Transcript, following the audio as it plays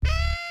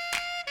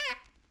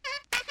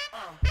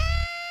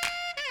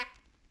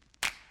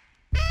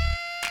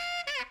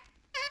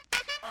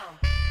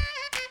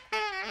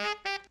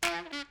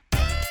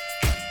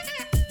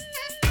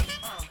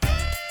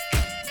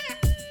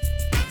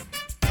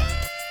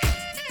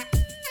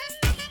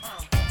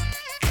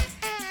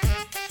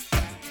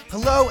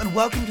Hello and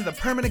welcome to the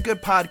Permanent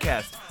Good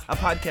Podcast, a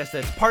podcast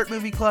that's part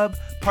movie club,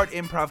 part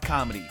improv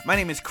comedy. My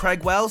name is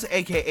Craig Wells,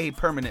 aka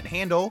Permanent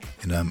Handle.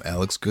 And I'm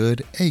Alex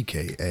Good,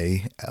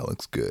 aka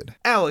Alex Good.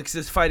 Alex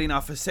is fighting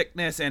off a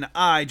sickness and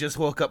I just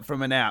woke up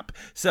from a nap.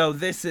 So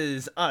this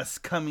is us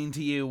coming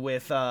to you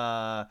with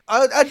a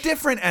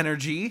different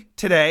energy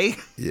today.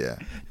 Yeah.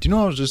 Do you know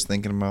what I was just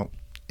thinking about?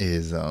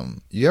 Is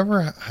you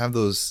ever have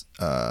those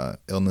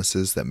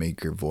illnesses that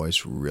make your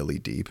voice really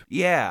deep?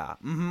 Yeah.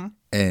 Mm-hmm.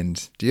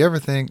 And do you ever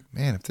think,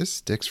 man, if this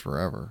sticks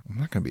forever, I'm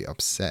not going to be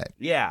upset?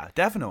 Yeah,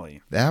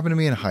 definitely. That happened to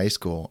me in high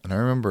school, and I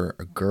remember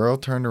a girl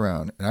turned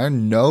around, and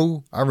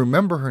I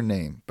remember her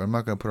name, but I'm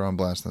not going to put her on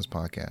blast in this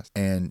podcast.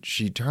 And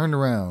she turned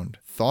around,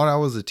 thought I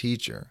was a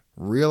teacher,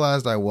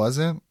 realized I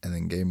wasn't, and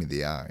then gave me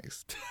the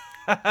eyes.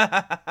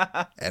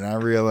 And I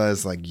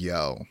realized, like,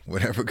 yo,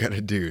 whatever I got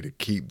to do to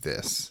keep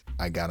this,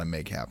 I got to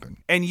make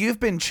happen. And you've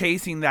been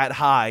chasing that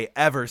high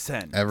ever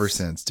since. Ever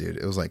since, dude.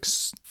 It was like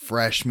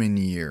freshman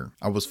year.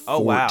 I was 14, oh,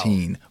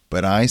 wow.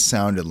 But I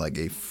sounded like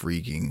a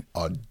freaking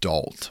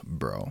adult,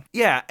 bro.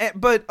 Yeah,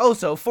 but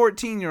also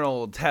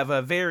 14-year-olds have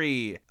a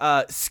very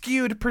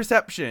skewed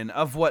perception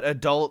of what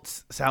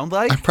adults sound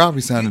like. I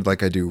probably sounded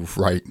like I do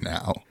right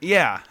now.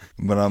 Yeah.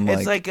 But I'm like,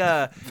 it's like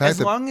as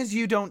long as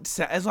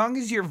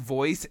your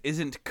voice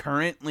isn't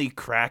currently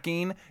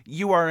cracking,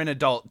 you are an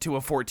adult to a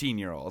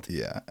 14-year-old.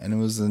 Yeah, and it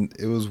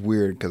was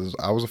weird because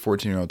I was a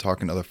 14-year-old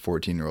talking to other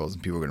 14-year-olds,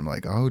 and people were gonna be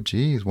like, "Oh,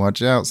 geez,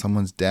 watch out,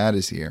 someone's dad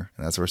is here,"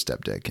 and that's where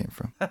stepdad came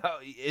from.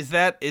 Is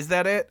that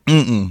it?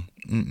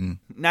 Mm-mm.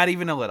 Not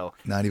even a little.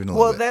 Not even a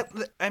little bit.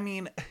 Well, I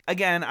mean,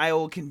 again, I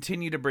will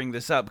continue to bring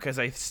this up because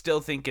I still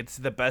think it's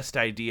the best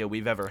idea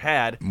we've ever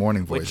had.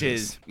 Morning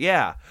voices. Which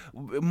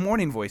is,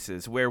 morning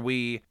voices, where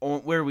we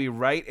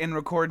write and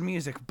record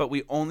music, but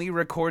we only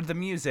record the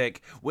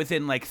music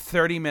within like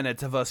 30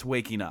 minutes of us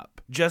waking up.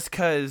 Just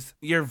because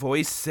your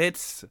voice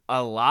sits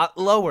a lot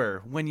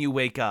lower when you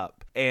wake up.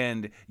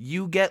 And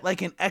you get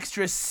like an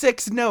extra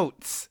 6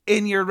 notes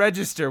in your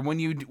register when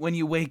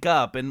you wake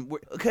up, and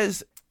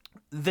because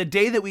the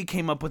day that we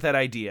came up with that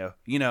idea,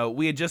 you know,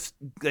 we had just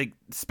like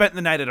spent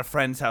the night at a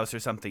friend's house or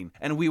something,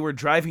 and we were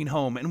driving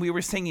home and we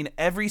were singing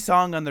every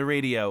song on the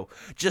radio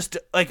just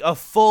like a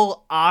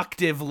full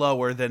octave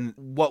lower than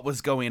what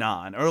was going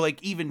on, or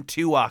like even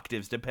 2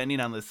 octaves depending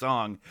on the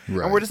song.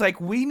 Right. And we're just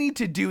like, we need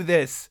to do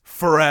this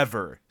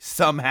forever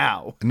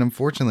somehow. And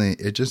unfortunately,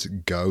 it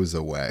just goes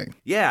away.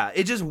 Yeah,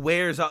 it just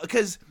wears off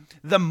because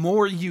the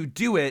more you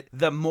do it,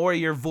 the more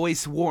your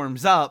voice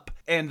warms up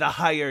and the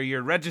higher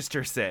your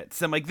register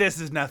sits. I'm like,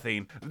 this is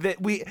nothing.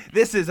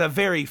 This is a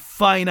very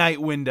finite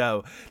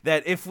window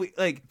that if we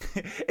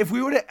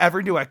were to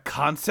ever do a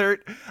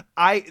concert,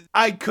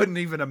 I couldn't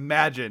even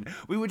imagine.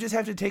 We would just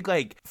have to take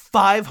like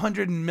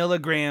 500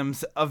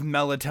 milligrams of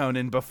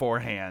melatonin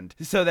beforehand,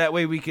 so that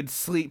way we could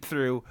sleep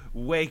through,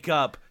 wake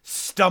up,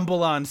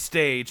 stumble on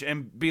stage,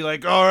 and be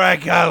like, all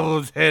right, guys,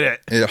 let's hit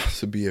it. It'd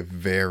also be a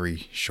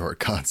very short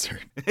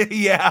concert.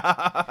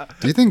 Yeah.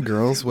 Do you think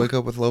girls wake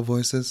up with low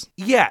voices?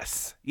 Yes.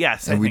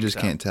 And we just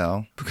can't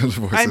tell because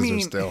voices are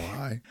still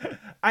high.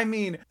 I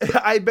mean,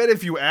 I bet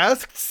if you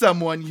asked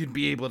someone, you'd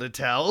be able to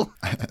tell.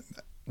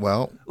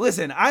 Well,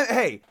 listen,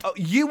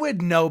 you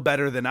would know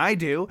better than I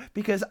do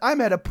because I'm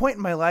at a point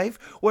in my life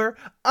where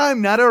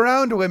I'm not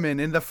around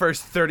women in the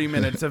first 30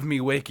 minutes of me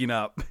waking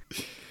up.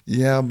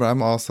 Yeah, but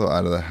I'm also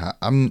out of the house.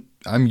 I'm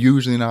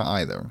usually not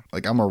either.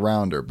 Like, I'm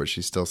around her, but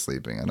she's still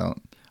sleeping.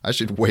 I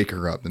should wake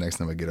her up the next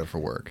time I get up for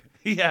work.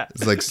 Yeah.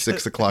 It's like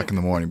 6 o'clock in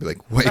the morning. Be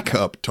like, wake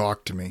up,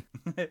 talk to me.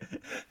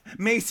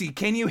 Macy,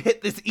 can you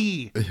hit this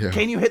E? Yeah.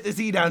 Can you hit this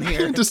E down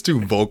here? Just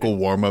do vocal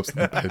warm-ups in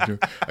the bedroom.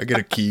 I get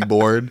a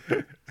keyboard.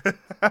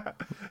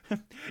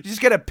 Just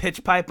get a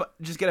pitch pipe. Like,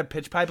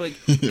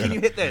 yeah. Can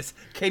you hit this?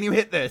 Can you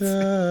hit this?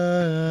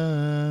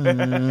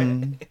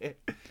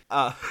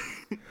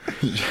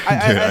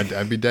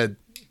 I'd be dead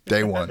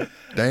day one.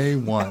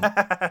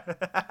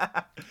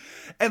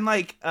 And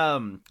like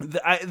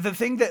the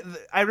thing that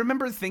I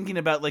remember thinking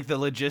about, like the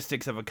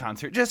logistics of a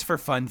concert just for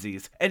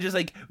funsies, and just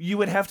like you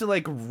would have to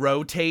like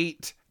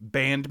rotate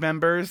band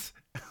members.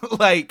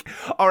 Like,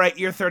 all right,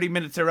 your 30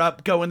 minutes are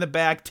up. Go in the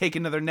back, take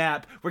another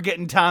nap. We're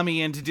getting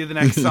Tommy in to do the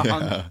next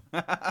song.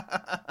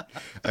 Yeah.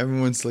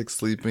 Everyone's like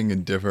sleeping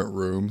in different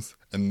rooms,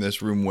 and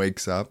this room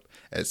wakes up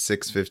at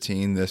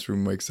 6:15. This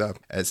room wakes up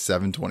at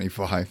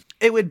 7:25.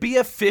 It would be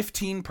a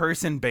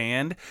 15-person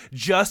band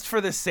just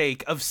for the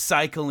sake of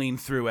cycling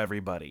through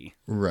everybody.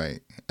 Right.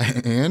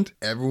 And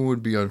everyone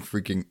would be on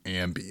freaking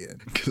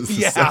Ambien. Because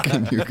the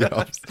second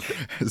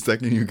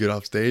you get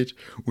off stage,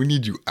 we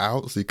need you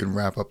out so you can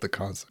wrap up the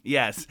concert.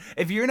 Yes.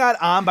 If you're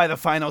not on by the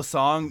final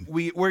song,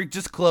 we're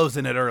just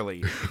closing it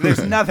early.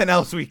 There's nothing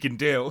else we can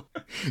do.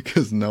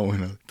 Because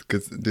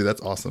dude,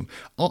 that's awesome.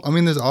 I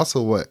mean, there's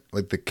also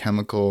the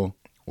chemical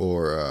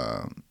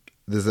or...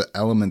 there's an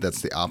element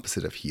that's the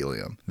opposite of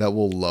helium that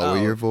will lower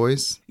your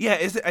voice. Yeah,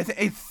 is it? I think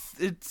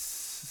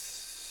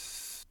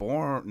it's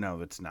born.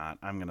 No, it's not.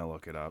 I'm going to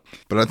look it up.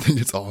 But I think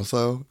it's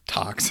also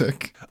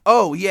toxic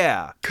Oh,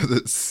 yeah. because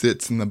it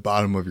sits in the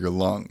bottom of your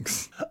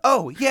lungs.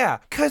 Oh, yeah.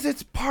 Because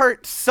it's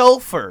part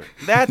sulfur.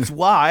 That's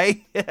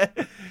why.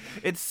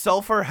 It's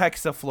sulfur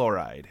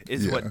hexafluoride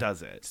is what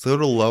does it. So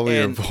it'll lower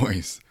your And-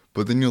 voice.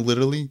 But then you'll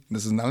literally,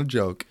 this is not a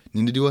joke,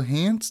 need to do a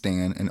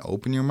handstand and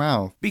open your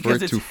mouth. Because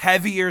for it it's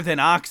heavier than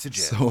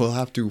oxygen. So it'll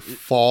have to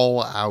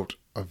fall out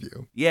of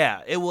you.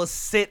 Yeah, it will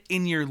sit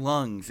in your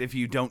lungs if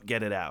you don't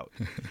get it out.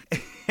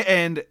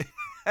 And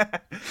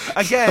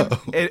again,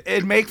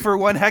 it'd make for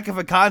one heck of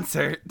a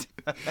concert.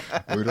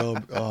 We'd all,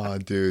 oh,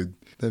 dude,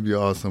 that'd be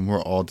awesome.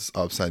 We're all just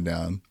upside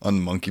down on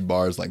monkey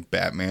bars like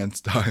Batman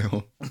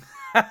style.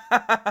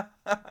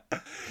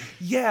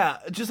 Yeah,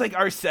 just like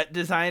our set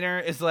designer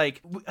is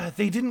like,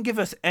 they didn't give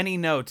us any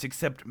notes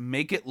except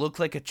make it look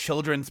like a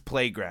children's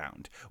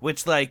playground,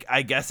 which, like,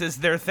 I guess is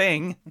their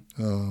thing.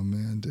 Oh,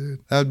 man, dude.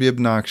 That would be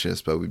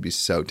obnoxious, but we'd be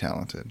so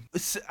talented.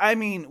 I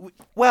mean,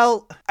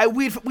 well,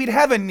 we'd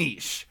have a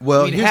niche.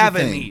 Well, we'd here's have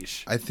the a thing.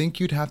 niche. I think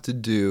you'd have to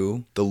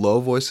do the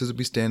low voices would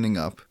be standing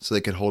up so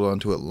they could hold on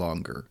to it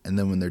longer. And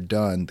then when they're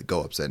done, they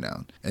go upside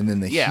down. And then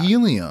the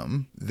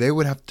helium, they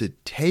would have to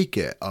take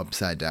it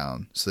upside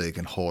down so they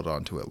can hold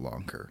on to it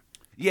longer.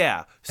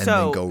 Yeah. And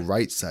then go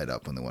right side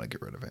up when they want to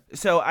get rid of it.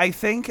 So I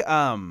think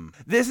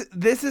this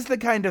is the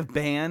kind of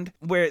band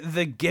where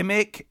the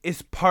gimmick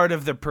is part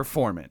of the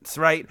performance,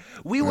 right?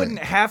 We wouldn't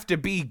have to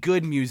be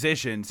good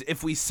musicians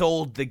if we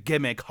sold the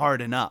gimmick hard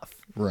enough.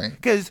 Right.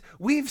 Because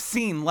we've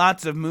seen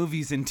lots of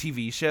movies and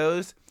TV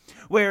shows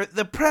where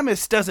the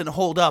premise doesn't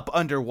hold up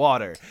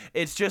underwater.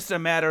 It's just a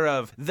matter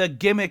of the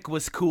gimmick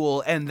was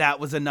cool and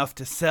that was enough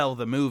to sell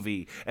the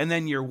movie. And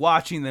then you're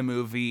watching the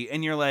movie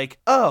and you're like,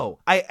 oh,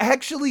 I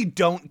actually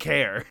don't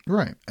care.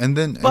 Right. And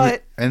then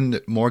But-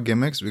 and more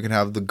gimmicks. We could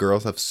have the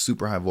girls have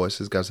super high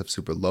voices, guys have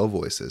super low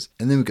voices.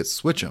 And then we could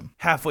switch them.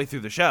 Halfway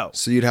through the show.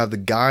 So you'd have the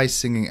guy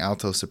singing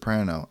alto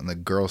soprano and the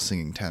girl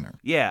singing tenor.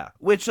 Yeah,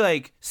 which,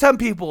 like, some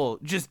people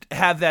just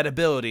have that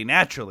ability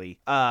naturally.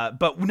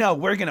 But no,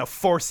 we're going to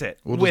force it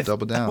We'll just with,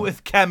 double down.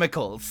 with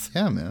chemicals.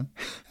 Yeah, man.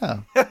 Yeah.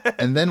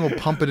 And then we'll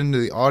pump it into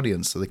the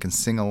audience so they can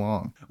sing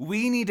along.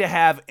 We need to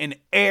have an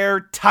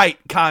airtight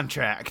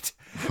contract.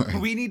 Right.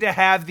 We need to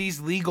have these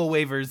legal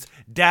waivers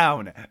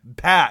down,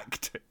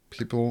 packed.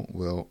 People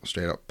will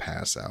straight up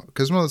pass out.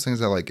 Because one of those things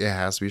that, like, it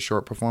has to be a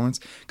short performance.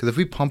 Because if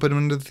we pump it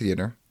into the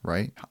theater,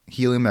 right,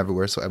 helium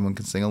everywhere so everyone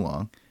can sing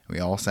along, and we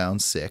all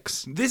sound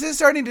six. This is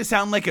starting to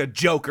sound like a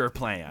Joker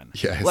plan.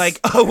 Yes. Like,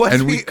 once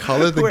and we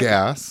color the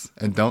gas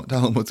and don't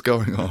tell them what's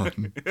going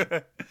on.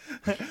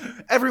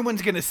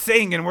 Everyone's going to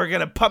sing and we're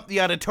going to pump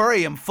the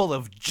auditorium full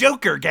of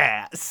Joker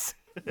gas.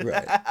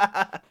 Right.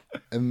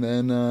 And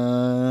then,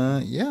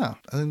 yeah,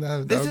 I think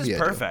that This would is be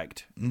ideal.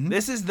 perfect.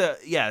 This is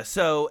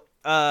so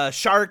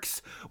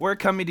Sharks, we're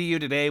coming to you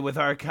today with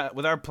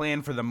our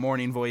plan for the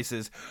Morning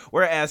Voices.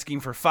 We're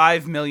asking for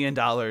 $5 million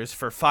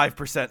for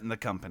 5% in the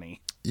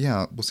company.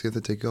 Yeah, we'll see if they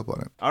take you up on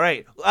it. All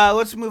right,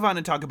 let's move on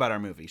and talk about our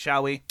movie,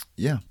 shall we?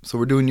 Yeah, so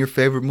we're doing your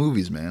favorite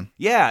movies, man.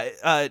 Yeah,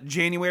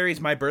 January is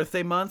my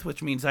birthday month,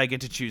 which means I get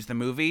to choose the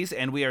movies,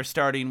 and we are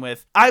starting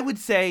with, I would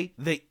say,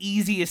 the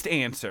easiest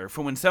answer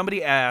for when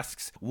somebody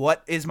asks,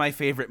 what is my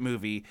favorite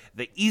movie?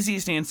 The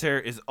easiest answer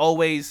is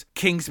always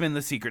Kingsman: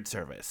 The Secret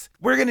Service.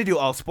 We're going to do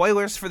all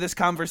spoilers for this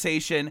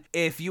conversation.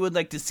 If you would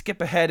like to skip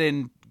ahead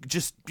and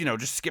just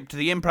skip to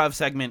the improv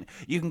segment,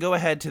 you can go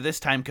ahead to this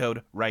time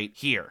code right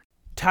here.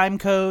 Time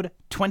code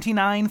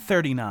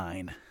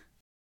 2939.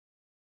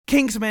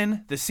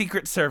 Kingsman: The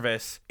Secret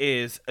Service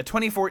is a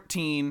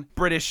 2014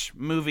 British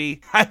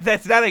movie.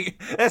 That's not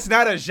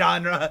a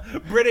genre.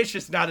 British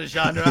is not a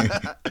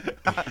genre.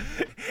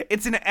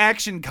 It's an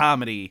action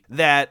comedy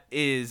that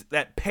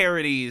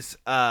parodies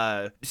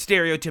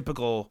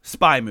stereotypical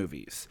spy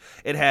movies.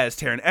 It has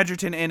Taron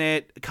Egerton in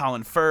it,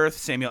 Colin Firth,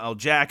 Samuel L.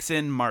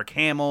 Jackson, Mark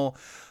Hamill,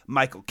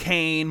 Michael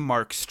Caine,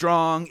 Mark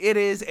Strong. It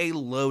is a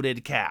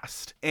loaded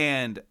cast,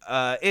 and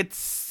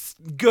it's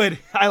good.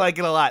 I like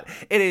it a lot.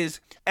 It is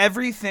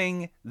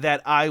everything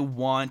that I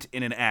want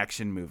in an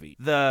action movie.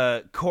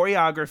 The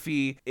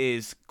choreography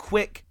is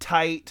quick,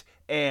 tight,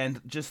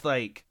 and just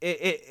like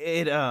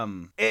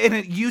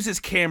it uses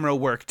camera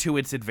work to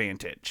its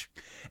advantage.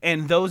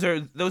 And those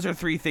are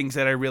three things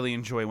that I really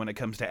enjoy when it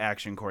comes to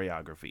action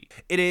choreography.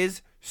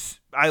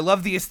 I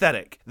love the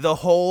aesthetic. The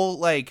whole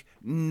like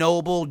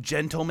noble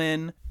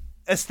gentleman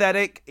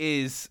aesthetic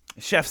is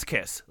chef's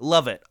kiss.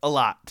 Love it a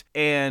lot.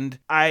 And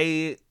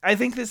I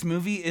think this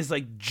movie is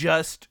like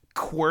just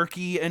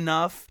quirky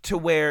enough to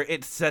where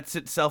it sets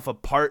itself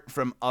apart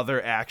from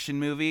other action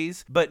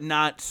movies, but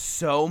not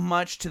so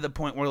much to the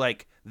point where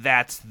like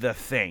that's the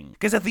thing.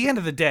 Because at the end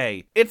of the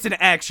day, it's an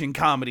action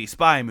comedy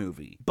spy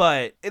movie,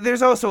 but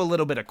there's also a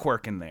little bit of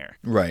quirk in there.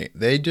 Right.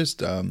 They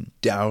just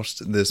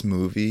doused this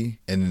movie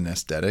in an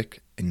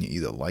aesthetic, and you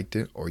either liked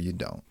it or you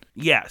don't.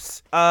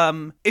 Yes.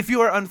 If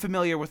you are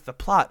unfamiliar with the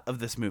plot of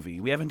this movie,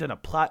 we haven't done a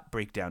plot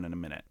breakdown in a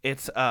minute.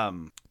 It's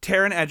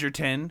Taron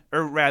Egerton,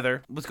 or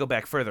rather, let's go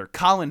back further.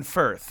 Colin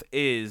Firth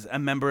is a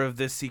member of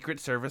this secret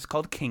service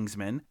called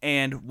Kingsman,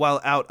 and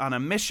while out on a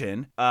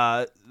mission,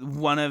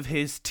 one of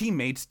his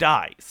teammates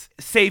dies,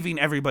 saving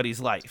everybody's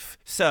life.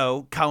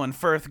 So Colin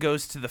Firth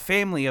goes to the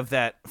family of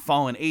that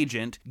fallen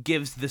agent,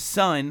 gives the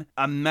son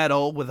a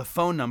medal with a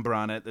phone number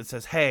on it that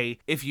says, hey,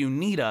 if you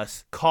need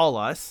us, call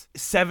us.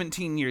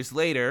 17 years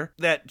later,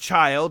 that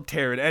child,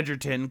 Taron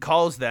Egerton,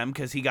 calls them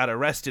because he got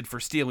arrested for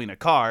stealing a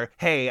car.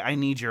 Hey, I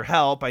need your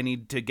help. I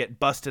need to get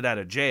busted out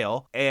of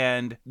jail.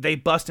 And they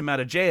bust him out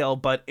of jail,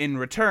 but in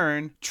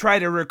return, try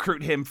to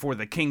recruit him for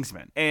the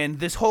Kingsman. And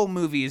this whole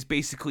movie is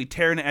basically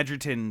Taron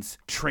Egerton's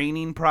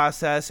training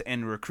process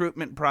and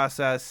recruitment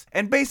process.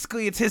 And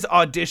basically, it's his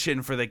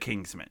audition for the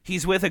Kingsman.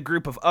 He's with a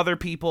group of other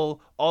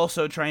people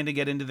also trying to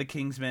get into the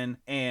Kingsman,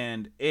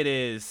 and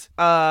it's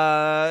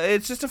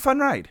just a fun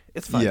ride.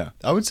 It's fun. Yeah,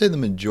 I would say the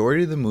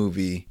majority of the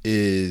movie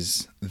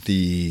is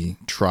the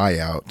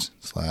tryout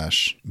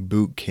 /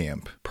 boot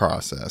camp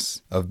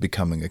process of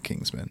becoming a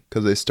Kingsman,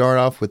 because they start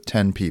off with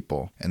 10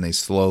 people and they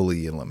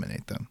slowly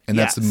eliminate them, and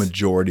that's the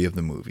majority of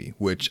the movie,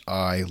 which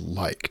I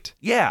liked.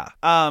 Yeah,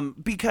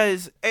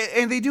 because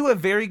and they do a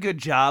very good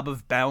job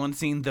of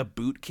balancing the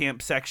boot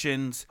camp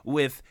sections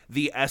with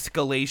the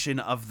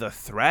escalation of the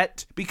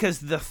threat,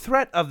 because the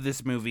threat of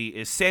this movie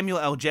is Samuel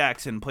L.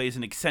 Jackson plays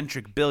an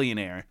eccentric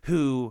billionaire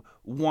who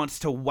wants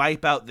to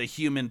wipe out the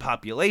human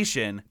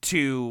population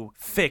to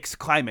fix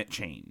climate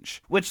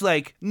change, which,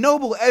 like,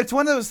 noble. It's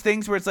one of those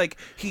things where it's like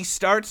he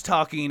starts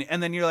talking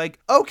and then you're like,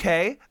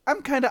 okay,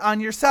 I'm kind of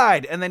on your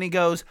side, and then he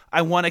goes,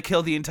 I want to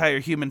kill the entire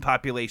human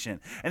population,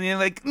 and then you're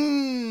like,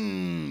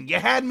 you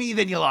had me,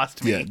 then you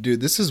lost me. Yeah,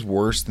 dude, this is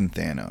worse than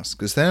Thanos,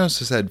 because Thanos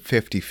has had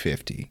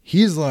 50-50.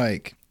 He's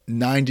like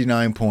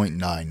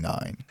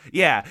 99.99.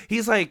 Yeah,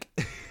 he's like,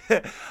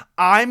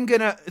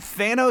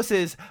 Thanos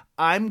is,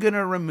 I'm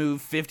gonna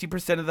remove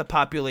 50% of the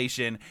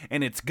population,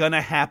 and it's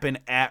gonna happen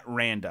at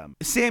random.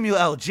 Samuel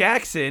L.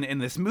 Jackson in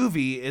this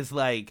movie is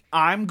like,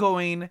 I'm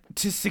gonna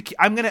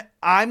have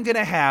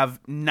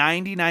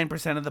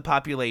 99% of the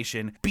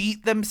population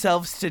beat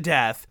themselves to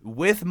death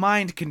with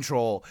mind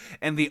control,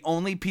 and the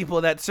only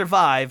people that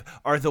survive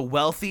are the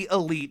wealthy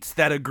elites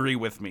that agree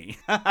with me.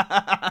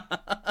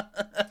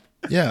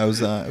 Yeah, it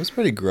was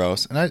pretty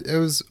gross, and it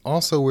was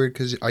also weird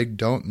because I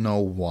don't know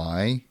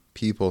why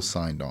people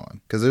signed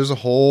on, because there's a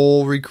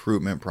whole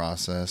recruitment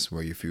process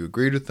where if you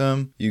agreed with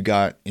them, you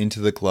got into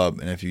the club,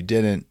 and if you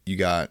didn't, you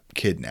got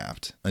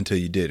kidnapped until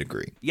you did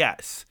agree.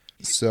 Yes.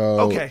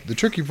 So the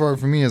tricky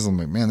part for me is, I'm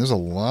like, man, there's a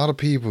lot of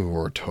people who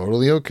are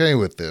totally okay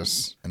with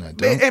this, and I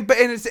don't. And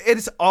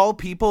it's all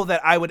people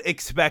that I would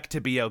expect to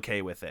be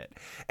okay with it.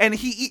 And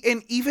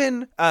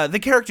even the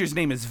character's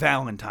name is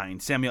Valentine.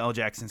 Samuel L.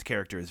 Jackson's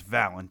character is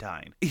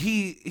Valentine.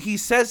 He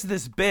says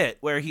this bit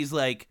where he's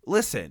like,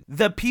 listen,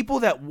 the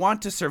people that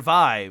want to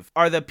survive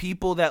are the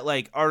people that,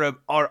 like, are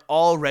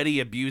already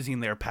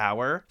abusing their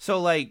power. So,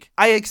 like,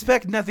 I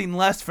expect nothing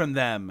less from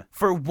them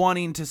for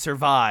wanting to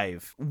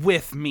survive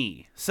with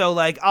me. So,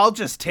 like, I'll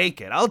just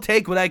take it. I'll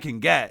take what I can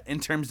get in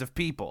terms of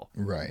people.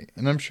 Right.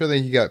 And I'm sure that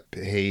he got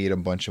paid a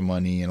bunch of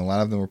money, and a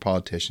lot of them were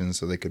politicians,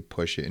 so they could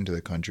push it into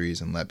the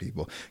countries and let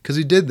people. Because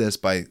he did this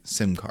by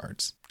SIM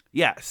cards.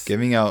 Yes.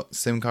 Giving out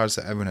SIM cards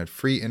so everyone had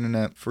free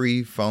internet,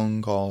 free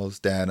phone calls,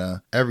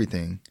 data,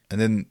 everything.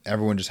 And then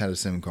everyone just had a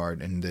SIM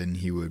card, and then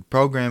he would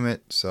program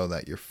it so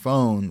that your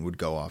phone would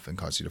go off and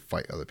cause you to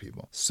fight other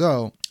people.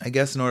 So I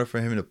guess in order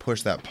for him to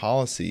push that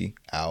policy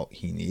out,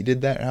 he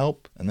needed that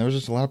help. And there was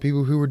just a lot of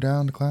people who were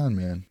down to clown,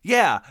 man.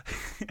 Yeah.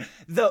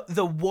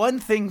 The one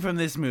thing from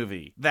this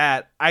movie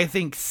that I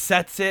think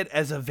sets it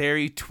as a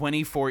very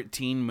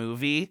 2014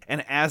 movie,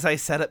 and as I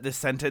set up this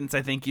sentence,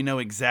 I think you know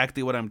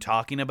exactly what I'm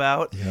talking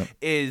about,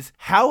 is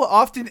how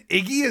often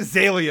Iggy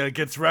Azalea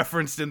gets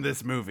referenced in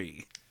this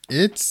movie.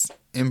 It's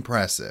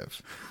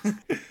impressive.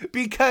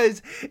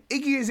 Because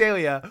Iggy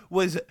Azalea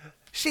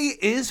she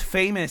is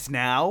famous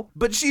now,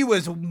 but she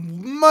was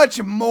much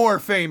more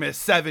famous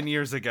 7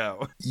 years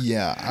ago.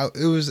 Yeah,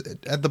 it was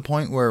at the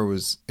point where it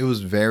was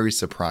very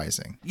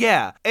surprising.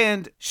 Yeah,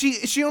 and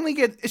she's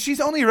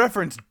only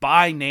referenced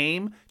by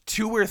name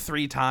 2 or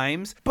 3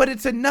 times, but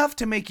it's enough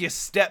to make you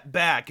step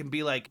back and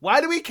be like, why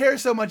do we care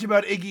so much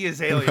about Iggy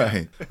Azalea?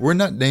 Right. We're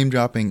not name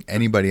dropping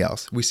anybody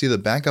else. We see the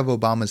back of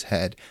Obama's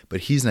head,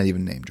 but he's not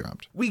even name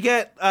dropped. We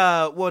get,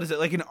 what is it,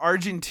 like an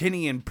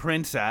Argentinian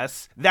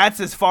princess.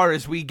 That's as far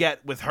as we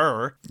get with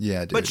her.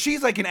 Yeah, dude. But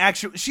she's like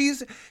she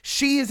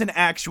is an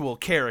actual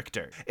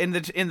character in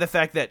the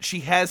fact that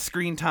she has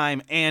screen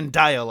time and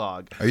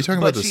dialogue. Are you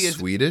talking about the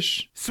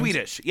Swedish?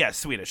 Swedish. Yes,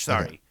 Swedish.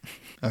 Sorry.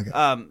 Okay.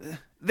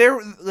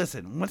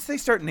 Listen, once they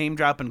start name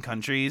dropping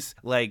countries,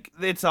 like,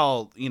 it's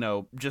all,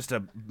 just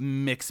a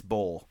mixed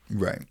bowl.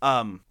 Right.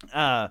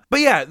 But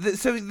yeah,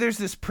 so there's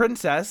this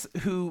princess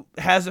who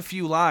has a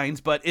few lines,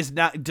 but is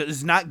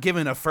not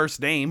given a first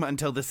name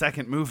until the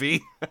second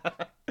movie.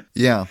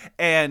 Yeah.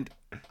 And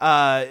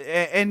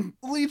And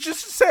we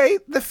just say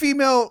the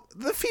female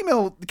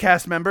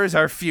cast members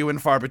are few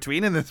and far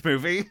between in this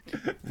movie.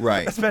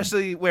 Right.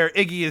 Especially where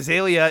Iggy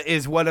Azalea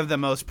is one of the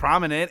most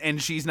prominent,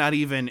 and she's not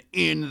even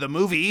in the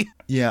movie.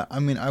 Yeah, I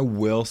mean, I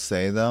will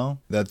say, though,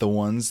 that the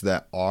ones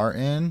that are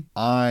in,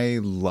 I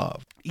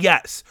love.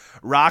 Yes,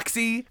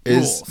 Roxy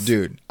rules.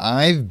 Dude,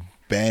 I've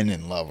been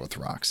in love with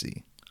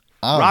Roxy.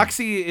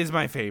 Roxy is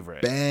my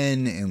favorite.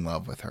 Been in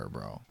love with her,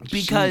 bro.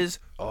 Because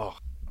Cool.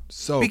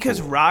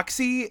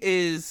 Roxy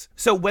is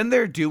so when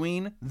they're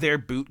doing their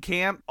boot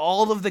camp,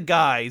 all of the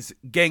guys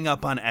gang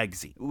up on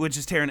Eggsy, which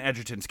is Taron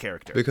Egerton's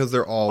character. Because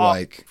they're all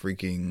like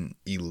freaking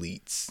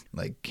elites,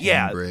 like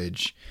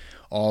Cambridge,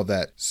 all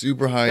that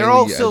super highly They're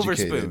all educated. silver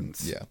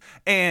spoons. Yeah.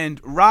 And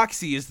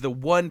Roxy is the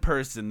one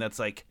person that's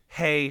like,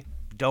 hey,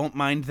 don't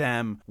mind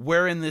them.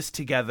 We're in this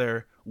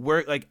together.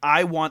 We're like,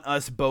 I want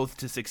us both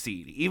to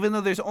succeed, even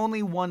though there's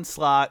only one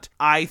slot.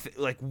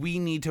 We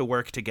need to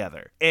work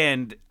together.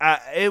 And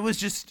it was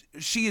just,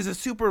 she is a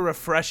super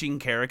refreshing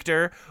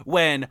character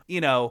when,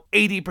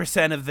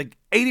 80% of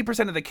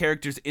the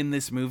characters in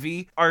this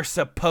movie are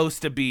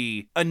supposed to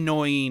be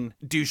annoying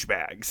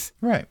douchebags.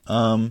 Right.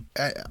 And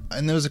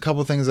there's a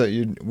couple things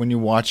that when you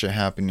watch it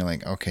happen, you're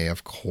like, okay,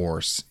 of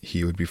course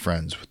he would be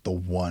friends with the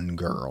one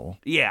girl.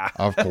 Yeah.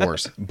 Of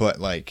course. But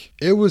like,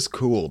 it was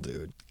cool,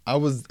 dude. I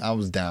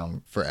was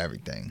down for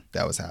everything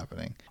that was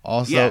happening.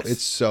 Also, Yes.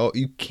 It's so,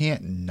 you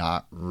can't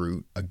not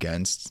root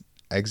against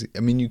Eggsy. I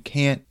mean, you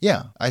can't.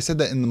 Yeah, I said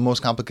that in the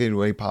most complicated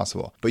way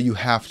possible, but you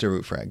have to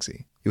root for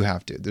Eggsy. You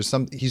have to.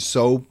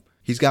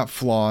 He's got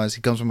flaws.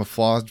 He comes from a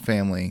flawed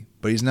family,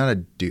 but he's not a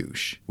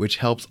douche, which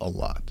helps a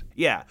lot.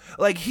 Yeah,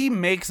 like he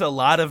makes a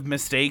lot of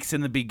mistakes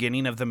in the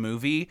beginning of the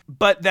movie,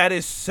 but that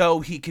is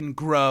so he can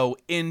grow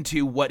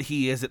into what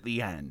he is at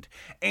the end.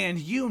 And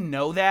you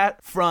know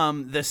that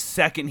from the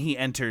second he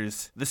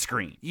enters the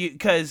screen.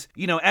 Because,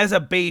 as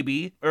a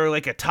baby or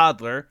like a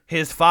toddler,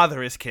 his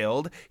father is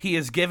killed. He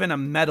is given a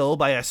medal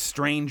by a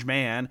strange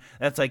man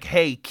that's like,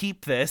 hey,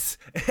 keep this,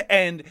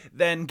 and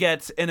then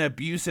gets an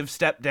abusive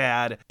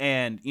stepdad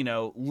and,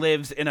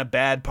 lives in a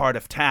bad part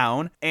of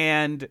town.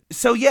 And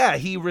so, yeah,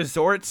 he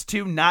resorts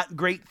to not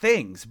great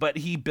things, but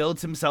he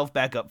builds himself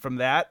back up from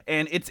that,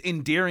 and it's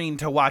endearing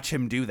to watch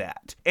him do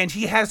that. And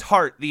he has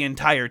heart the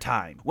entire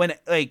time.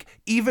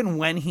 Even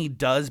when he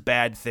does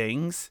bad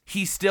things,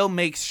 he still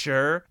makes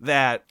sure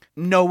that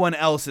no one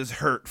else is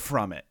hurt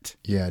from it.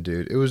 Yeah,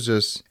 dude.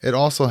 It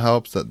also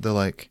helps that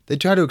they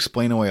try to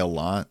explain away a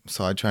lot,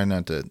 so I try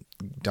not to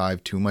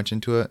dive too much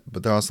into it,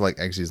 but they're also like,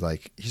 Eggsy's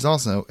like, he's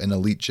also an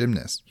elite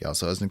gymnast. He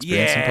also has an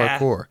experience in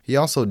parkour. He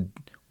also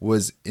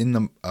was in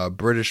the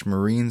British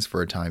Marines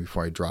for a time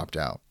before I dropped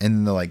out.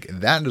 And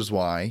that is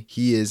why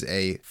he is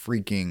a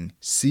freaking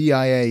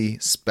CIA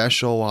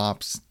special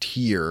ops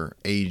tier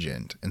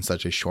agent in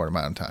such a short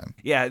amount of time.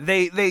 Yeah,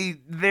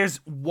 there's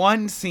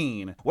one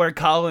scene where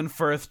Colin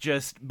Firth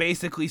just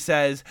basically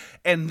says,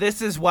 and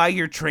this is why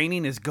your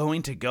training is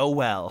going to go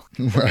well.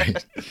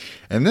 Right.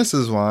 And this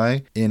is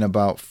why in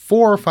about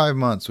 4 or 5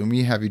 months when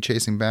we have you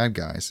chasing bad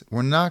guys,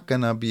 we're not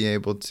going to be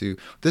able to,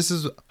 this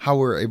is how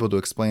we're able to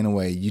explain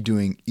away you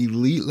doing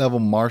elite level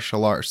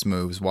martial arts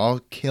moves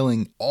while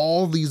killing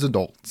all these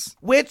adults.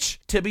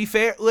 Which, to be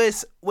fair,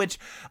 which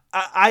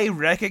I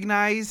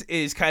recognize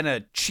is kind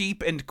of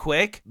cheap and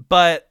quick,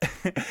 but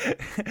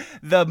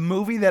the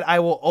movie that I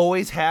will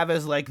always have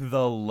as like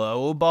the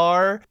low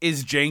bar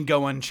is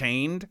Django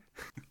Unchained.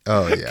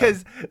 Oh, yeah.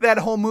 Because that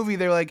whole movie,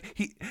 they're like,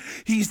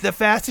 he's the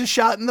fastest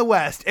shot in the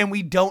West, and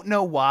we don't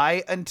know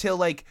why until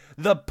like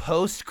the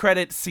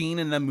post-credit scene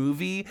in the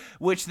movie,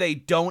 which they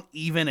don't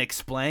even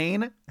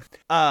explain.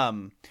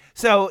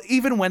 So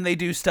even when they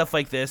do stuff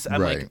like this,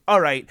 I'm like, all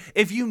right,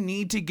 if you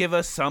need to give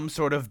us some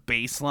sort of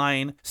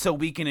baseline so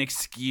we can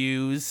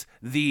excuse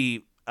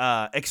the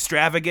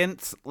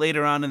extravagance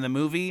later on in the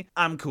movie,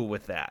 I'm cool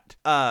with that.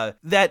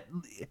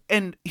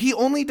 And he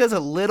only does a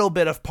little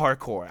bit of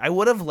parkour. I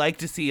would have liked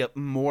to see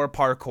more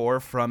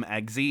parkour from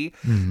Eggsy,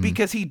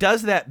 because he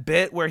does that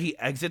bit where he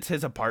exits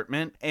his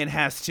apartment and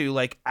has to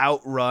like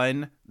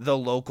outrun the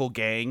local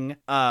gang,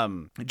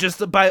 and he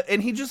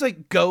just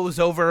like goes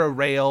over a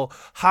rail,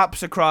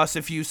 hops across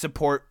a few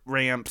support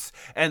ramps,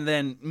 and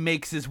then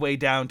makes his way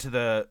down to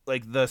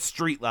the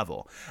street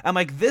level. I'm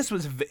like,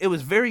 it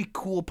was very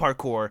cool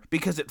parkour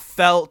because it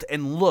felt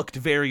and looked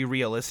very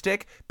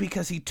realistic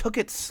because he took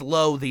it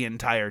slow the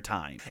entire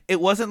time.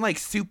 It wasn't like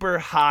super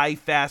high,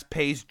 fast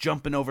paced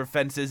jumping over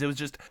fences. It was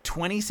just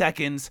 20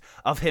 seconds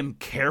of him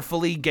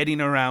carefully getting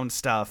around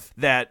stuff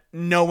that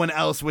no one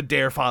else would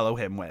dare follow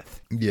him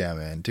with. Yeah,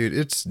 man. Dude,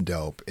 it's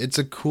dope. It's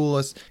a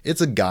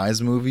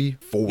guy's movie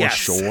for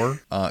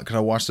sure. Because I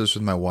watched this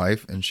with my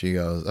wife and she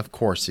goes, of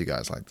course you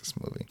guys like this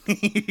movie.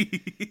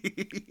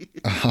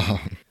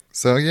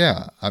 So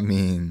yeah, I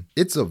mean,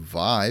 it's a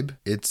vibe.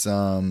 It's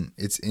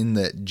in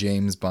that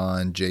James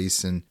Bond,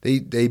 Jason,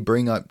 they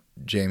bring up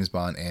James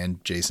Bond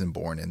and Jason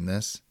Bourne in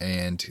this,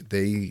 and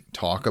they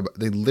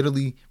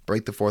literally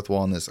break the fourth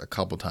wall in this a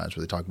couple times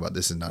where they talk about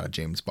this is not a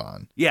James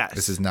Bond. Yes.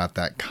 This is not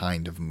that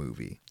kind of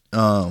movie.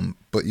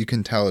 but you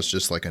can tell it's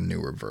just like a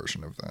newer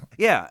version of that.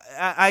 Yeah,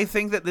 I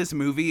think that this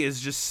movie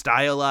is just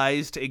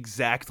stylized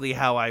exactly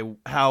how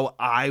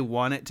I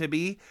want it to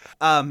be.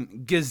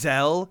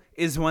 Gazelle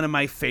is one of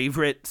my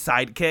favorite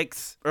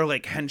sidekicks or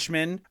like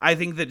henchmen. I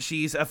think that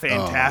she's a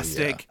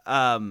fantastic.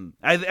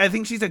 I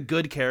think she's a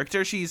good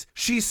character. She's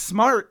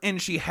smart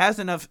and she has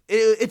enough.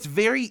 It's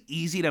very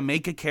easy to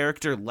make a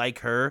character like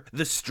her,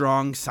 the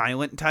strong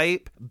silent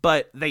type,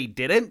 but they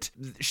didn't.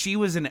 She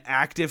was an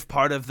active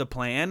part of the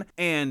plan,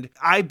 and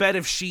I bet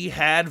if she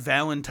had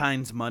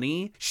Valentine's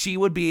money, she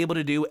would be able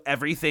to do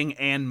everything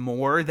and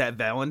more that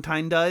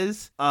Valentine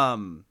does.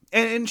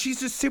 And she's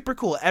just super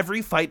cool.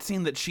 Every fight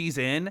scene that she's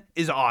in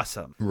is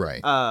awesome.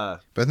 Right. But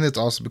I think it's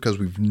also because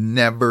we've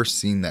never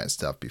seen that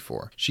stuff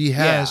before. She's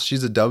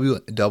a double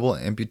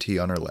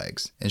amputee on her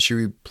legs, and she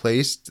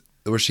replaced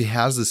where she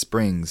has the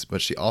springs,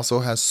 but she also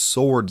has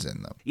swords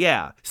in them.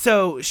 Yeah.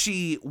 So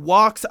she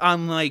walks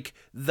on like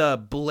the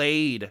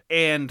blade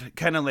and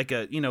kind of like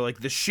like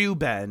the shoe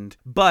bend,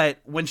 but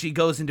when she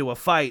goes into a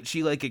fight,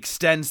 she like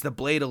extends the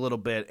blade a little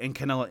bit and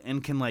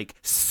can like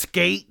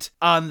skate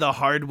on the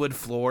hardwood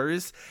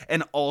floors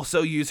and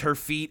also use her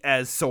feet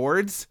as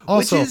swords,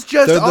 Also, which is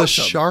just they're awesome. the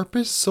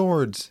sharpest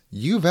swords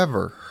you've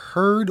ever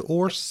heard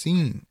or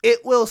seen.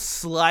 It will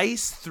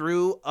slice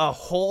through a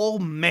whole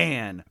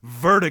man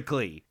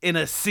vertically in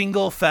a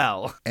single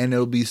fell. And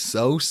it'll be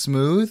so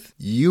smooth,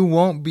 you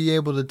won't be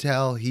able to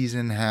tell he's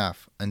in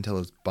half until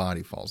his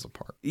body falls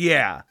apart.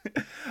 Yeah.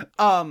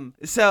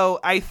 So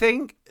I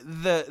think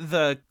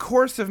the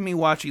course of me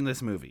watching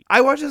this movie, I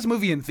watched this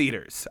movie in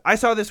theaters. I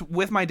saw this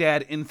with my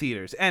dad in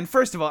theaters. And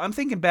first of all, I'm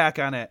thinking back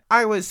on it.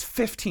 I was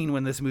 15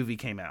 when this movie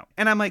came out.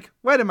 And I'm like,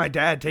 why did my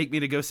dad take me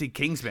to go see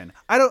Kingsman?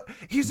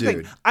 Here's the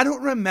thing. I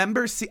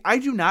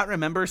do not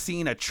remember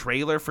seeing a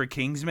trailer for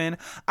Kingsman.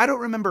 I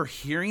don't remember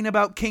hearing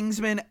about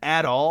Kingsman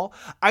at all.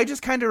 I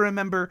just kind of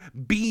remember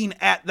being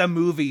at the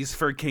movies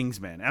for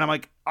Kingsman. And I'm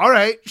like, all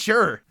right,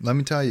 sure. Let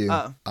me tell you,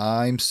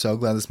 I'm so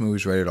glad this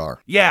movie's rated R.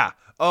 Yeah.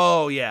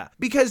 Oh, yeah.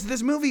 Because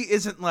this movie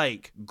isn't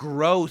like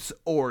gross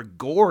or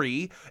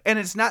gory, and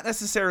it's not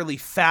necessarily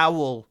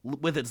foul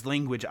with its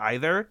language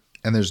either.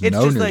 And there's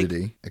no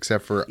nudity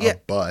except for a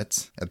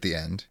butt at the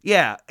end.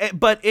 Yeah,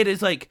 but it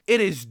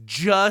is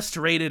just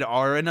rated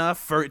R enough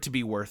for it to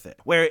be worth it.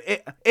 Where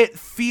it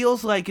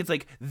feels like it's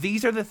like,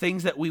 these are the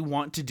things that we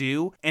want to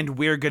do and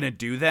we're going to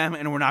do them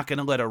and we're not going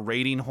to let a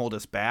rating hold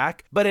us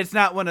back. But it's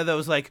not one of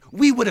those like,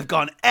 we would have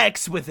gone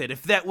X with it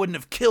if that wouldn't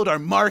have killed our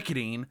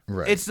marketing.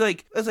 Right. It's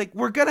like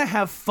we're going to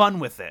have fun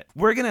with it.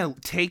 We're going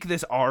to take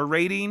this R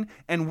rating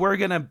and we're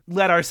going to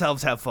let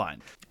ourselves have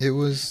fun. It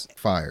was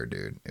fire,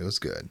 dude. It was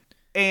good.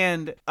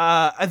 And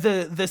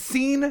the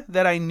scene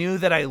that I knew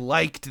that I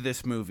liked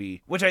this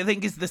movie, which I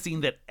think is the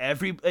scene that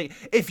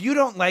if you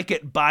don't like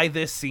it by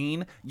this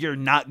scene, you're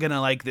not gonna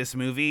like this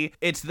movie.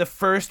 It's the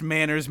first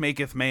manners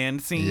maketh man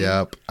scene.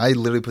 Yep. I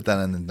literally put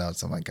that in the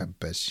notes. I'm like, I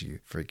bet you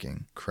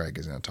freaking Craig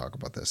is gonna talk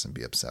about this and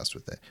be obsessed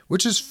with it,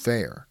 which is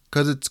fair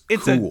because it's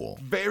cool.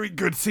 A very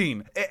good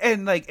scene,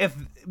 and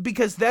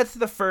because that's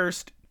the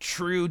first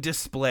true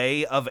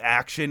display of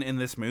action in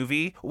this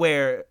movie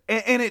where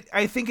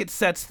I think it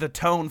sets the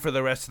tone for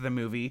the rest of the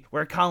movie,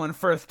 where Colin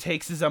Firth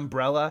takes his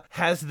umbrella,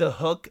 has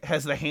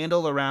the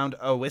handle around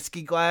a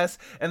whiskey glass,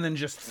 and then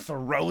just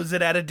throws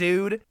it at a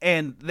dude,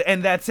 and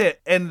that's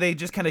it. And they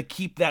just kind of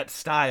keep that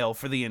style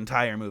for the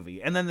entire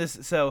movie. And then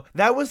so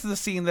that was the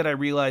scene that I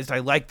realized I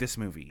liked this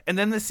movie. And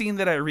then the scene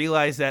that I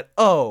realized that,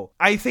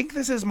 I think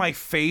this is my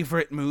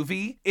favorite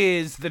movie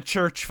is the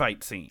church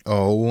fight scene.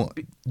 Oh,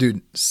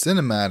 dude,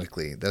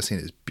 cinematically, that scene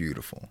is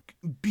beautiful.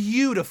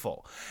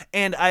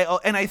 And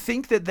I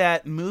think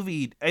that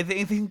movie, I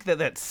think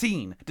that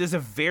scene does a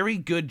very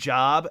good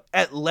job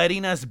at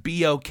letting us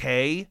be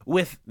okay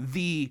with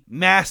the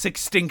mass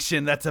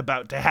extinction that's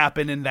about to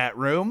happen in that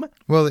room.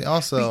 Well, they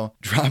also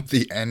drop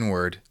the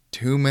N-word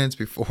 2 minutes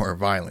before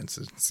violence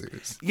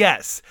ensues.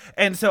 Yes.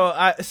 And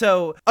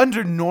so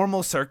under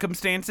normal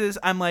circumstances,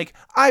 I'm like,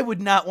 I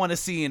would not want to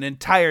see an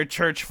entire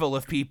church full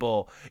of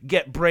people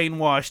get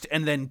brainwashed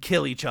and then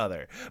kill each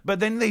other. But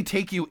then they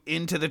take you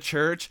into the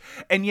church,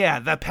 and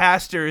the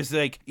pastor is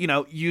like,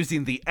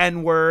 using the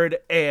N-word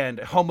and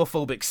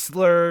homophobic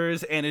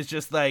slurs, and is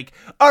just like,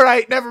 all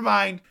right, never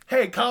mind.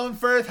 Hey, Colin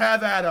Firth,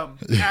 have at him.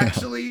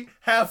 Actually,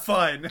 have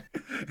fun.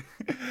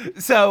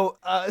 So,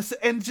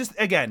 and just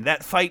again,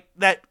 that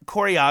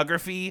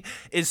choreography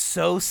is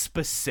so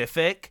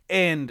specific,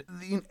 and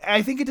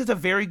I think it does a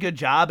very good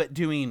job at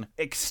doing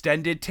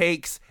extended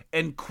takes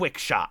and quick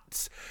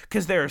shots,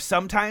 because there are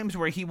some times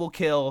where he will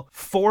kill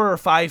 4 or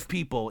 5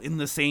 people in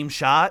the same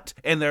shot,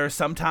 and there are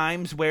some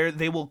times where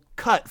they will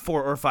cut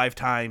 4 or 5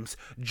 times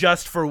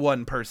just for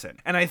one person.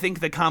 And I think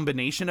the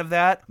combination of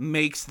that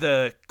makes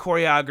the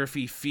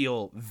choreography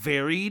feel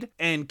varied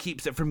and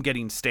keeps it from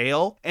getting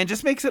stale and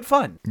just makes it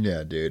fun.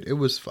 Yeah, dude, it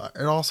was fun.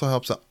 It also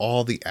helps that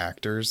all the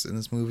actors in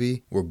this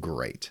movie were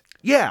great.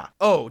 Yeah.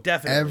 Oh,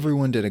 definitely.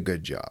 Everyone did a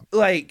good job.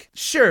 Like,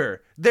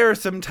 sure, there are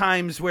some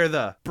times where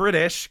the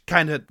British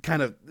kind of,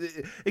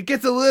 it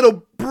gets a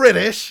little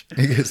British.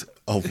 It gets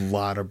a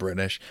lot of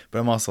British, but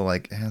I'm also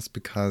like, it's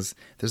because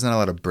there's not a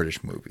lot of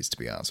British movies, to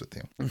be honest with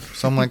you.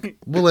 So I'm like,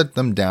 we'll let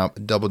them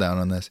double down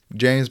on this.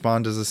 James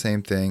Bond does the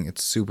same thing.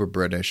 It's super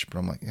British, but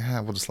I'm like, yeah,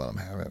 we'll just let them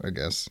have it, I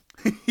guess.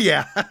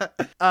 Yeah.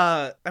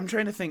 I'm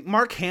trying to think.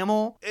 Mark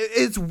Hamill.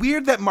 It's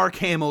weird that Mark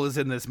Hamill is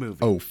in this movie.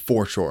 Oh,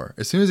 for sure.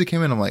 As soon as he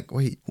came in, I'm like,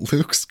 wait,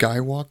 Luke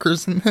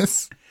Skywalker's in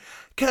this?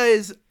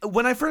 Because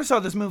when I first saw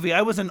this movie,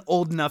 I wasn't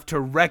old enough to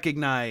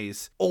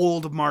recognize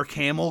old Mark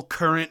Hamill,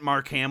 current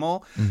Mark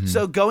Hamill. Mm-hmm.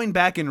 So going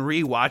back and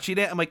rewatching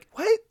it, I'm like,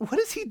 what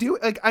is he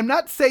doing? Like, I'm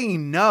not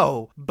saying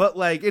no, but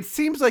like, it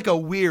seems like a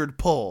weird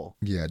pull.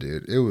 Yeah,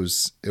 dude, it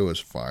was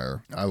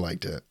fire. I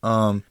liked it.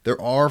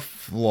 There are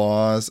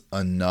flaws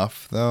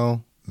enough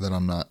though that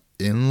I'm not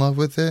in love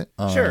with it.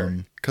 Sure.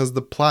 Because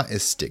the plot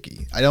is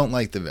sticky. I don't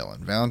like the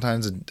villain.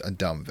 Valentine's a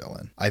dumb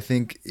villain. I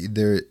think it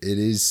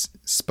is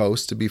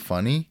supposed to be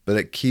funny, but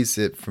it keeps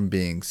it from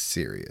being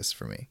serious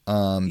for me.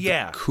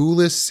 The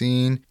coolest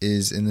scene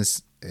is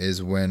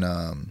when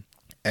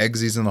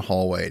Eggsy's in the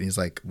hallway and he's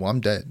like, well,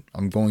 I'm dead.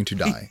 I'm going to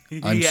die.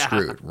 I'm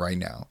screwed right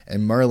now.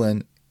 And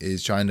Merlin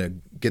is trying to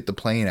get the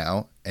plane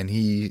out and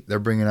they're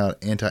bringing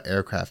out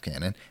anti-aircraft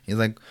cannon. He's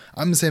like,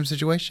 I'm in the same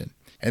situation.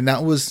 And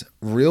that was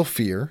real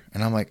fear.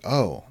 And I'm like,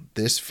 oh,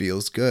 this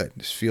feels good.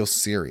 This feels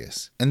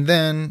serious. And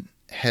then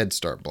heads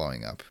start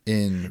blowing up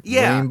in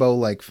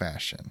rainbow-like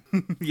fashion.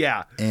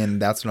 Yeah.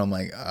 And that's when I'm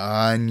like,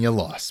 and you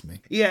lost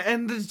me. Yeah,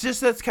 and it's just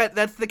that's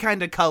the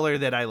kind of color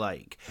that I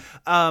like.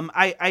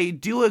 I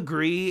do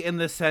agree in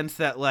the sense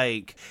that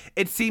like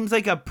it seems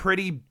like a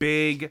pretty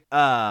big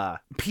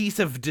piece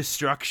of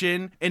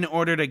destruction in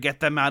order to get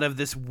them out of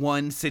this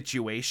one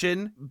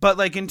situation. But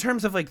like in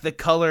terms of like the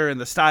color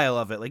and the style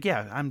of it, like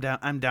yeah, I'm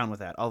down with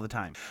that all the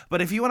time.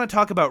 But if you want to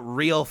talk about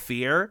real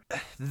fear,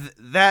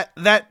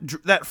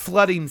 that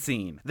flooding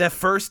scene, the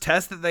first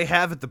test that they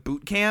have at the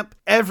boot camp,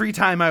 every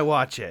time I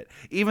watch it,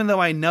 even though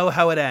I know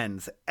how it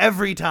ends,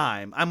 every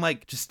time I'm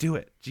like, just do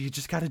it. You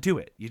just got to do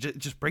it. You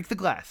just break the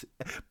glass.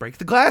 Break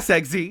the glass,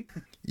 Eggsy.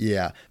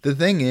 Yeah. The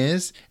thing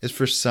is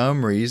for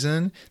some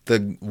reason,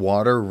 the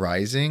water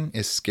rising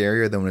is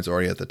scarier than when it's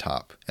already at the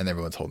top and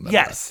everyone's holding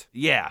their breath.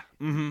 Yeah.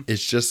 Mm-hmm.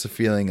 It's just a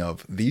feeling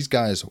of these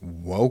guys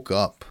woke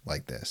up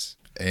like this.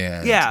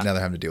 And now they're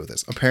having to deal with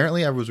this.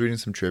 Apparently, I was reading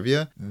some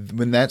trivia.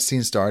 When that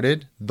scene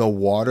started, the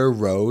water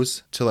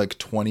rose to like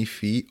 20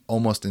 feet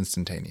almost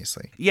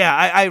instantaneously. Yeah,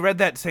 I read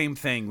that same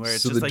thing where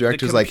it's so just the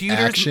director's like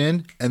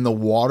action, and the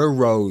water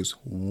rose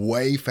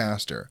way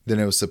faster than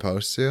it was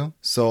supposed to.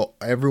 So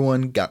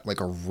everyone got like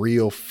a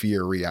real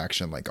fear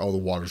reaction, like, oh, the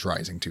water's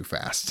rising too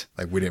fast.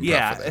 Like we didn't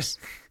prep for this.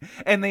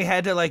 And they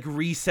had to like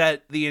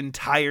reset the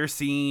entire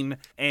scene,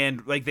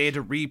 and like they had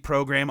to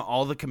reprogram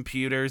all the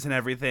computers and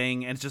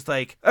everything. And it's just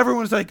like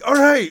everyone's like, all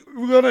right,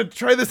 we're gonna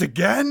try this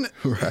again.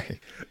 Right.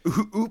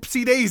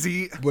 Oopsie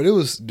daisy. But that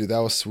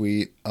was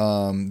sweet.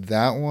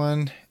 That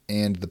one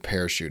and the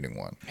parachuting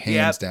one,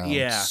 hands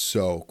down,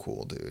 so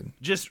cool, dude.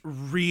 Just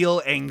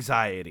real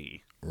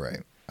anxiety.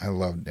 Right. I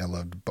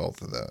loved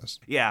both of those.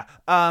 Yeah.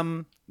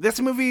 This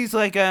movie's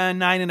like a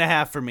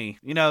 9.5 for me.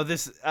 You know,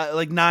 this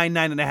like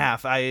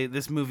 9.5.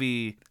 This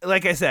movie,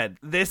 like I said,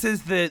 this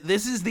is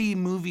the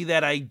movie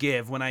that I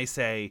give when I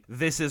say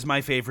this is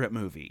my favorite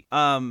movie.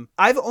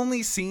 I've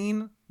only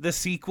seen the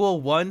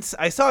sequel once.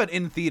 I saw it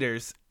in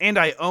theaters and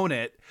I own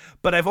it,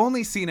 but I've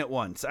only seen it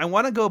once. I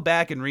want to go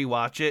back and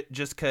rewatch it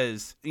just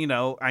because, you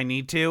know, I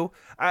need to.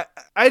 I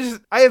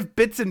have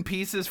bits and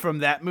pieces from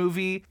that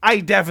movie. I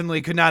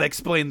definitely could not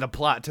explain the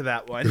plot to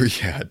that one.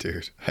 Yeah,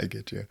 dude, I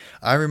get you.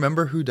 I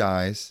remember who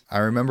dies. I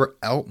remember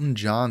Elton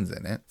John's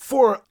in it.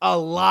 For a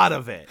lot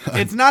of it.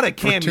 It's not a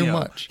cameo. Too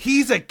much.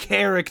 He's a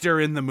character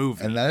in the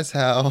movie. And that is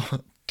how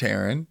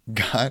Taron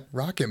got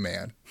Rocket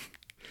Man.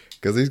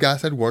 Because these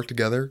guys had worked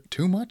together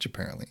too much,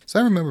 apparently. So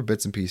I remember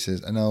bits and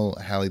pieces. I know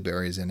Halle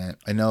Berry's in it.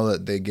 I know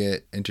that they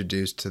get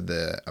introduced to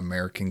the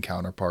American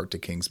counterpart to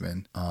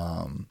Kingsman.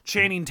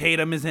 Channing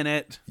Tatum is in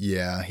it.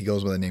 Yeah, he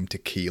goes by the name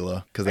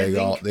Tequila. Because they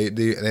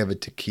have a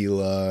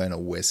tequila and a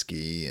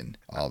whiskey and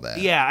all that.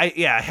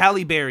 Yeah,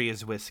 Halle Berry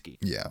is whiskey.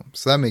 Yeah,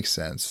 so that makes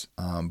sense.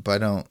 But I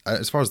don't,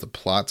 as far as the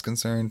plot's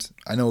concerned,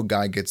 I know a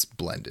guy gets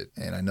blended.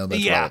 And I know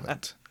that's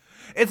relevant.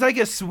 It's like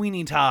a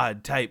Sweeney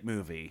Todd type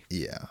movie.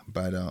 Yeah,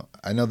 but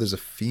I know there's a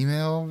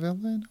female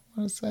villain, I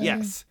want to say.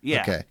 Yes,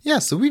 yeah. Okay, yeah,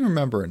 so we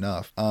remember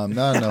enough.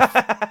 Not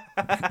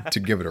enough to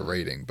give it a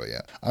rating, but yeah.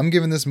 I'm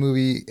giving this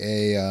movie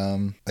a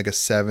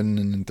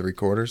 7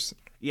 3/4.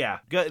 Yeah,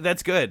 good.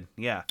 That's good,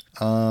 yeah.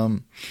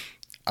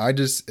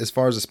 As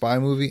far as a spy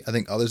movie, I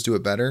think others do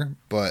it better,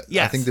 but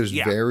I think there's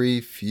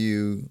very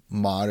few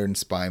modern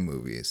spy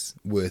movies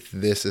with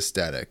this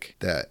aesthetic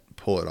that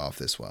pull it off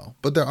this well.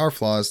 But there are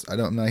flaws.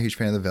 I'm not a huge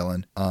fan of the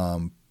villain.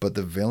 But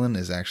the villain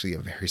is actually a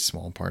very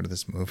small part of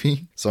this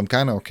movie. So I'm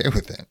kind of okay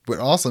with it. But it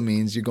also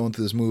means you're going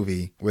through this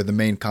movie where the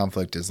main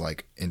conflict is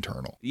like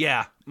internal.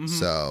 Yeah. Mm-hmm.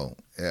 So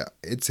yeah,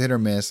 it's hit or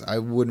miss. I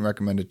wouldn't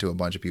recommend it to a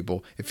bunch of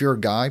people. If you're a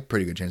guy,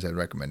 pretty good chance I'd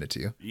recommend it to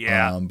you.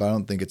 Yeah. But I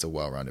don't think it's a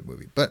well-rounded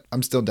movie. But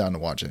I'm still down to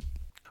watch it.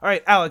 All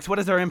right, Alex, what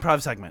is our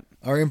improv segment?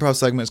 Our improv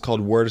segment is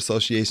called Word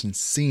Association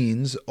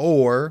Scenes,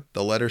 or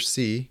the letter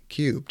C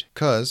cubed,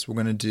 because we're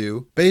going to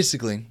do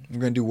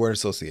word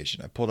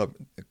association. I pulled up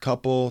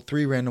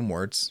three random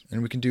words,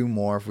 and we can do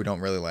more if we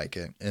don't really like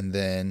it. And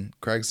then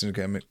Craig's going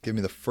to give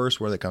me the first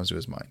word that comes to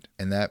his mind.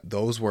 And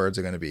those words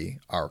are going to be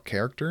our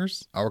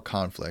characters, our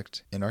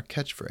conflict, and our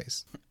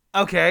catchphrase.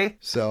 Okay.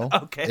 So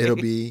it'll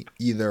be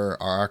either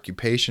our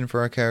occupation for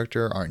our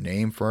character, our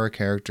name for our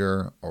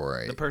character,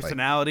 or the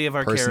personality of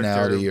our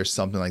personality character. or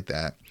something like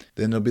that.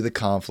 Then it'll be the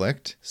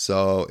conflict.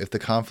 So if the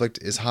conflict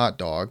is hot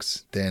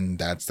dogs, then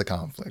that's the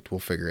conflict. We'll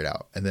figure it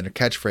out. And then a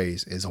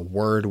catchphrase is a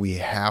word we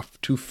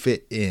have to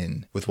fit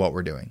in with what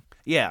we're doing.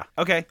 Yeah.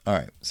 Okay. All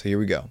right. So here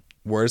we go.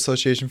 Word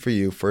association for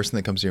you. First thing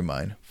that comes to your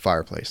mind,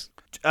 fireplace.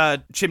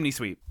 Chimney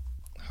sweep.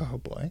 Oh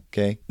boy.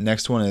 Okay.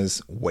 Next one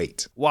is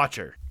wait.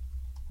 Watcher.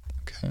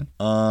 Okay.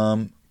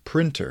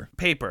 Printer.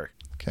 Paper.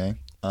 Okay.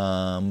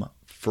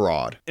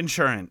 Fraud.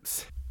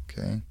 Insurance.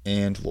 Okay.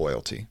 And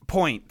loyalty.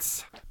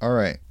 Points. All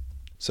right.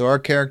 So our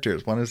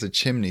characters, one is a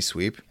chimney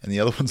sweep and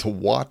the other one's a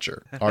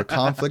watcher. Our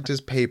conflict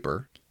is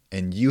paper,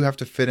 and you have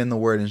to fit in the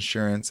word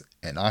insurance,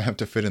 and I have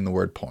to fit in the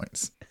word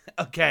points.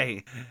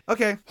 Okay.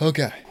 Oof.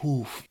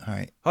 All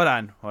right. Hold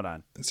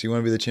on. So you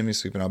want to be the chimney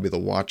sweep and I'll be the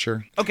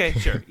watcher? Okay,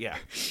 sure. Yeah.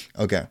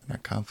 Okay. Our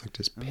conflict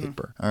is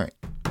paper. All right.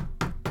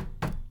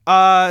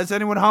 Is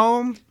anyone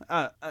home?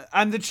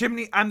 I'm the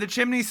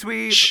chimney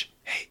sweep. Shh.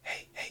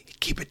 Hey.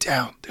 Keep it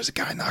down. There's a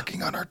guy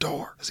knocking on our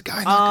door. We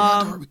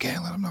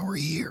can't let him know we're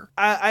here.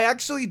 I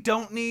actually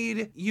don't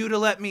need you to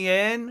let me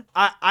in.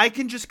 I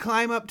can just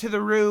climb up to the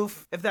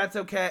roof if that's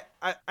okay.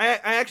 I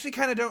actually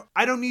kind of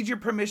don't need your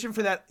permission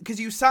for that because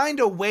you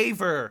signed a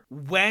waiver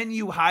when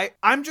you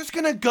I'm just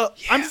gonna go.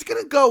 Yeah, I'm just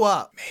gonna go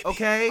up. Maybe.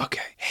 Okay.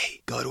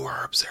 Hey, go to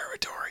our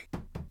observatory.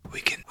 We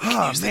can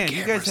use man, the cameras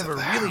you guys have a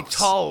really house.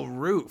 tall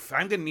roof.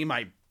 I'm gonna need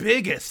my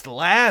biggest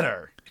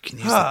ladder. We can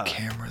use the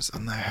cameras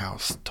on the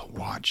house to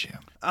watch him.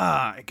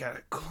 I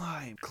gotta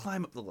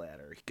climb up the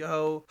ladder.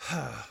 Go.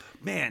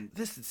 Man,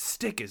 this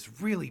stick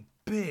is really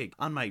big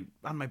on my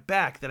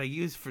back that I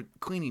use for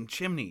cleaning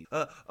chimneys.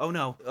 Oh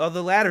no. Oh,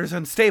 the ladder's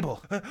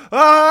unstable.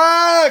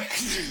 Hey,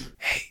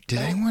 did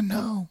anyone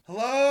know?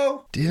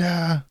 Hello?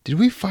 Did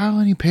we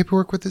file any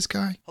paperwork with this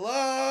guy?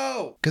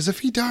 Hello? Because if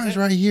he dies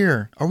right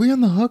here, are we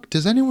on the hook?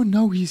 Does anyone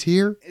know he's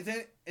here?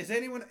 Is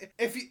anyone,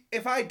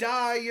 if I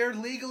die, you're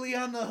legally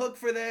on the hook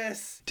for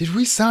this. Did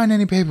we sign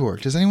any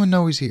paperwork? Does anyone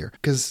know he's here?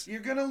 Because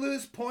you're gonna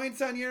lose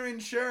points on your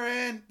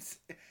insurance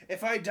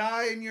if I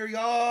die in your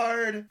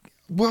yard.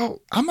 Well,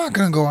 I'm not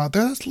gonna go out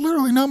there. That's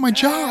literally not my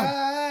job.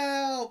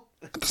 Help!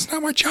 That's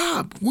not my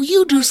job. Will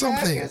you do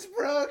something? My back is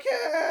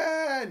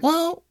broken.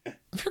 Well,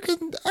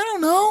 freaking, I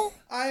don't know.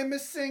 I'm a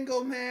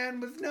single man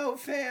with no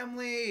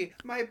family.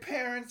 My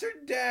parents are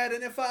dead,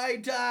 and if I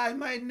die,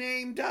 my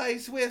name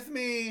dies with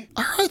me.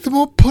 All right, then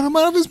we'll put him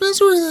out of his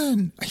misery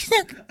then.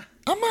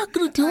 I'm not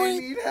going to do I it.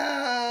 need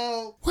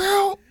help.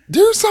 Well,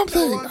 do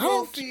something. No one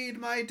will feed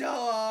my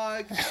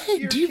dog. Hey,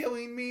 You're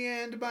killing me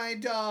and my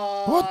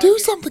dog. Well, do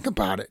something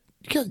about it.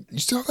 You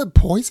still have that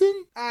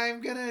poison?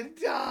 I'm gonna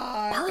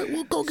die. All right,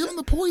 well, go give him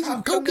the poison. How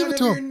Go come give it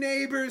to none of him. your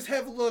neighbors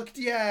have looked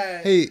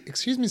yet? Hey,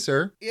 excuse me,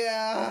 sir.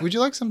 Yeah. Would you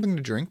like something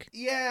to drink?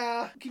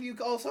 Yeah. Can you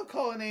also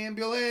call an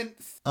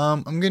ambulance?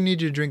 I'm gonna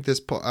need you to drink this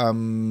fluid.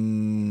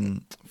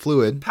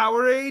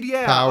 Powerade?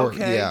 Yeah.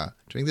 Okay. Yeah.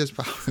 Drink this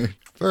Powerade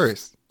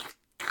first.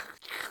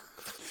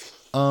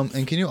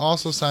 And can you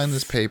also sign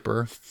this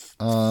paper?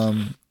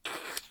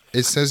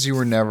 It says you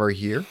were never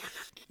here,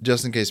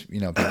 just in case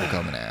people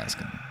come and ask.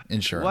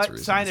 Insurance what?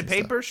 reasons. Sign a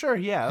paper? Sure.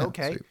 Yeah.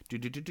 Okay.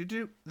 Sweet.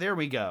 Do. There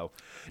we go.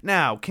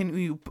 Now, can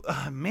you?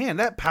 Man,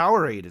 that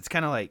Powerade. It's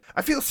kind of like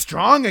I feel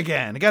strong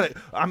again.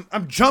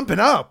 I'm jumping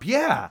up.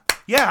 Yeah.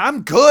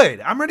 I'm good.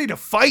 I'm ready to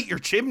fight your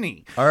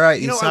chimney. All right.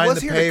 He signed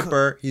the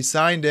paper. He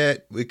signed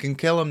it. We can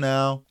kill him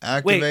now.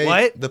 Activate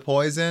what? the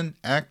poison.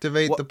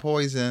 Activate the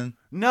poison.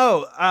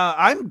 No,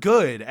 I'm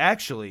good,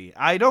 actually.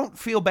 I don't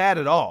feel bad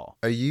at all.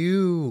 Are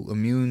you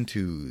immune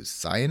to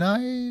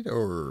cyanide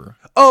or?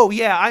 Oh,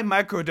 yeah, I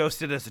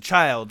microdosed it as a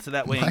child, so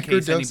that way in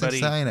case anybody...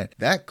 cyanide.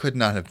 That could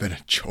not have been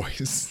a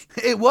choice.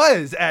 It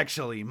was,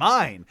 actually,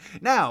 mine.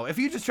 Now, if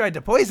you just tried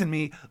to poison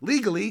me,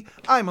 legally,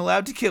 I'm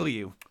allowed to kill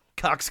you.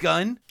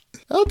 Coxgun.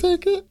 I'll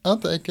take it.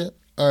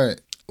 All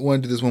right.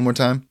 Want to do this one more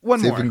time? One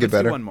See more. if we can get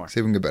better. One more. See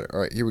if we can get better.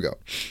 All right, here we go.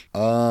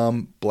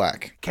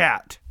 Black.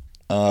 Cat.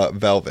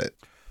 Velvet.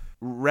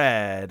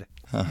 Red.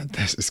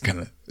 This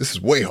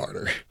is way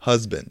harder.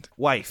 Husband.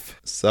 Wife.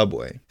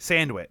 Subway.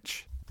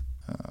 Sandwich.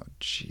 Oh,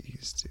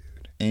 jeez,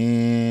 dude.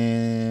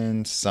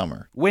 And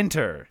summer.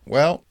 Winter.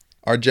 Well,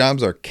 our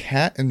jobs are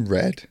cat and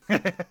red.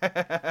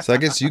 So I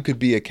guess you could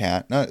be a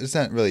cat. No, it's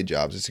not really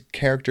jobs. It's a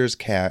character's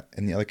cat,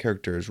 and the other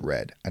character is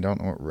red. I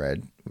don't know what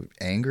red.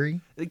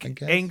 Angry? I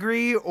guess?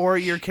 Angry, or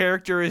your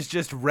character is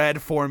just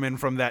Red Foreman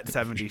from that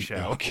 70s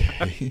show.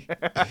 Okay.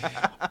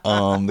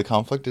 The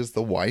conflict is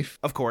the wife.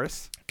 Of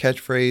course.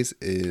 Catchphrase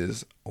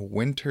is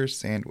winter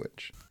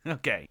sandwich.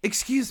 Okay.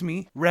 Excuse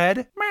me,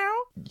 Red. Meow.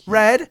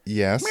 Red.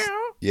 Yes. Meow.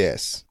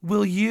 Yes.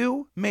 Will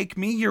you make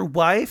me your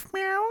wife?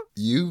 Meow.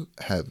 You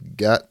have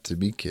got to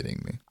be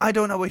kidding me. I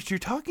don't know what you're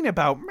talking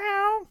about.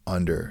 Meow.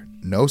 Under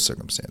no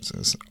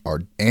circumstances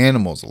are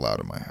animals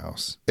allowed in my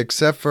house.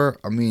 Except for,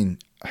 I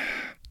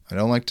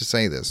don't like to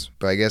say this,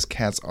 but I guess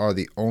cats are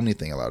the only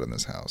thing allowed in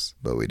this house.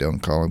 But we don't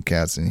call them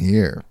cats in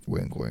here.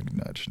 Wink, wink,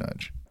 nudge,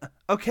 nudge.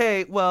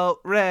 Okay, well,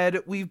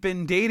 Red, we've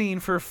been dating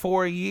for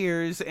 4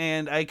 years,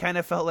 and I kind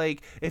of felt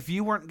like if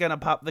you weren't going to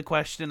pop the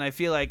question, I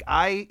feel like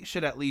I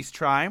should at least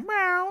try.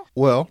 Meow.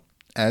 Well,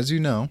 as you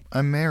know,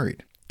 I'm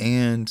married.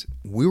 And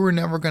we were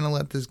never going to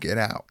let this get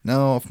out.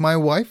 Now, if my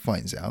wife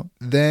finds out,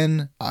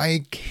 then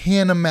I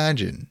can't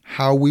imagine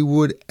how we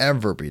would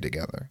ever be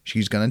together.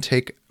 She's going to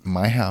take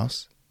my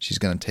house. She's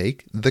going to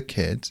take the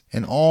kids,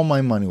 and all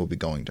my money will be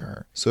going to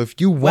her. So if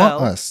you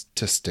want us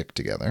to stick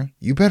together,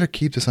 you better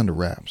keep this under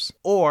wraps.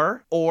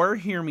 Or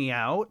hear me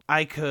out.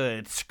 I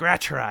could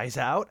scratch her eyes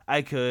out.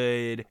 I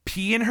could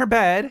pee in her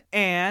bed,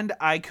 and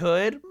I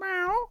could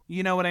meow.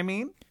 You know what I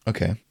mean?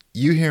 Okay,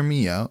 you hear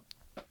me out.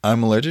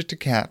 I'm allergic to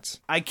cats.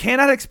 I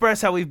cannot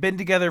express how we've been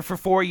together for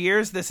 4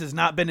 years. This has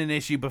not been an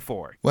issue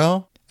before.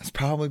 Well, it's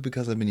probably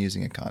because I've been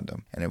using a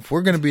condom. And if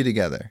we're going to be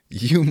together,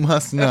 you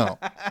must know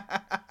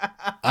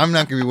I'm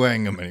not going to be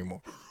wearing them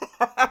anymore.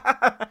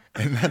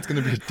 And that's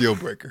going to be a deal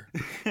breaker.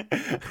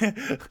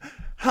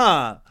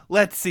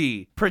 Let's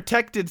see.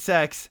 Protected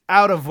sex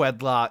out of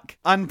wedlock.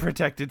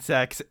 Unprotected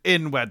sex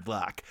in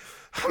wedlock.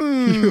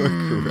 You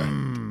are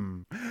correct.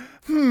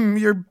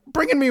 You're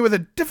bringing me with a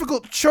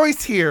difficult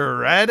choice here,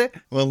 Red.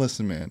 Well,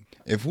 listen, man.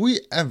 If we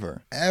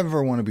ever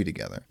want to be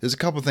together, there's a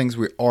couple things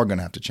we are going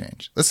to have to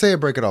change. Let's say I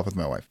break it off with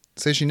my wife.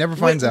 Say she never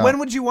finds out. When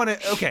would you want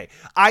to... Okay,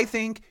 I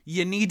think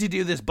you need to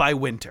do this by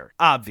winter.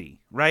 Obvi,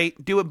 right?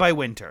 Do it by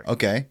winter.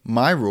 Okay,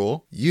 my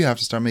rule, you have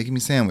to start making me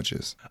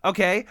sandwiches.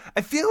 Okay,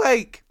 I feel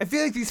like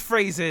these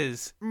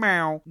phrases,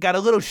 meow, got a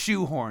little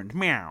shoehorned,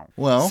 meow.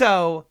 Well,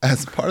 so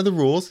as part of the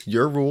rules,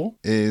 your rule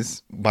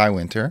is by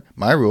winter.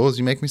 My rule is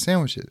you make me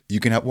sandwiches. You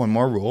can have one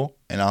more rule,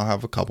 and I'll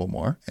have a couple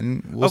more,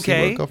 and we'll see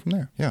where we go from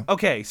there. Yeah.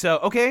 Okay, so,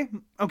 okay,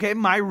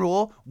 my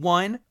rule,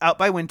 1, out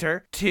by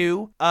winter.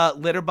 2,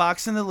 litter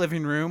box in the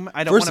living room.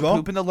 I don't want to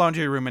poop in the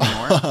laundry room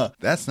anymore.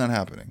 That's not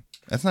happening.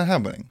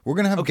 We're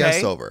going to have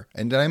guests over.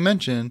 And did I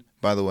mention,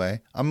 by the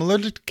way, I'm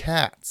allergic to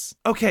cats.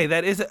 Okay,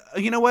 that is...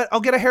 you know what? I'll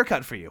get a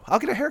haircut for you.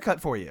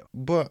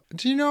 But,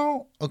 do you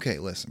know... Okay,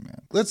 listen,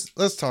 man.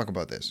 Let's talk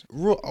about this.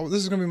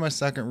 This is going to be my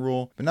second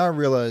rule, but now I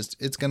realized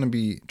it's going to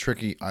be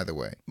tricky either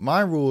way. My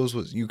rules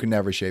was you can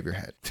never shave your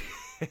head.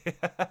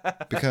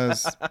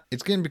 Because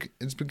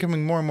it's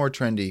becoming more and more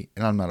trendy,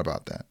 and I'm not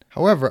about that.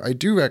 However, I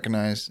do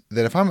recognize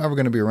that if I'm ever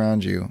going to be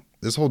around you,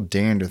 this whole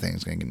dander thing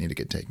is going to need to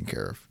get taken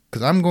care of.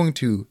 Because I'm going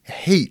to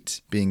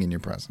hate being in your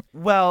presence.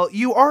 Well,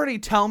 you already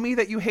tell me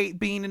that you hate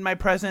being in my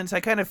presence. I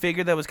kind of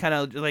figured that was kind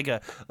of like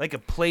a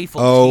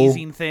playful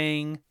teasing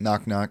thing.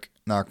 Knock, knock,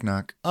 knock,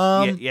 knock.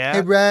 Yeah.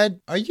 Hey, Red,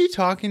 are you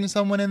talking to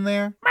someone in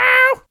there?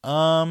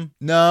 Meow.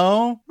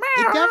 No. Meow.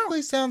 It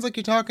definitely sounds like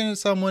you're talking to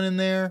someone in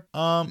there.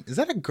 Is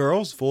that a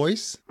girl's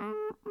voice?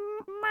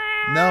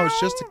 No, it's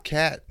just a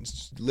cat.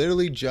 It's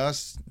literally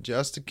just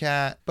a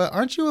cat. But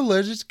aren't you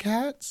allergic to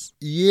cats?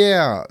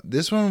 Yeah,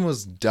 this one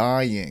was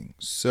dying.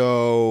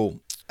 So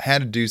I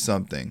had to do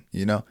something,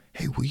 you know?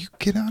 Hey, will you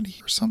get out of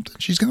here or something?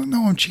 She's going to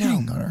know I'm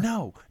cheating on her.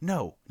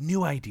 No.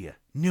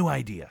 New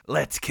idea.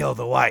 Let's kill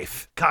the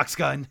wife.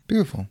 Coxgun.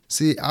 Beautiful.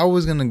 See, I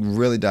was going to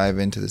really dive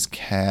into this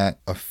cat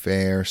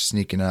affair,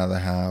 sneaking out of the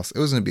house. It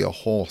was going to be a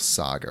whole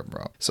saga,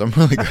 bro. So I'm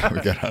really glad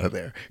we got out of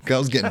there. Because I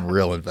was getting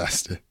real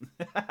invested.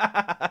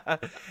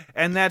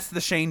 And that's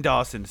the Shane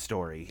Dawson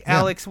story. Yeah.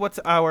 Alex, what's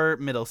our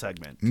middle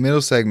segment?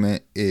 Middle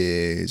segment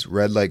is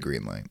red light,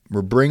 green light.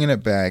 We're bringing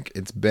it back.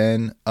 It's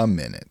been a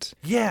minute.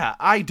 Yeah,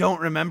 I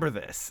don't remember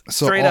this.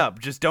 So Straight up,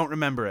 just don't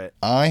remember it.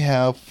 I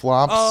have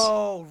flops.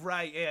 Oh,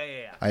 right.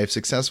 Yeah. I have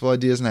successful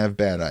ideas and I have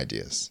bad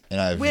ideas.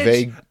 And I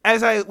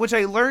have Which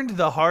I learned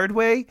the hard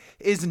way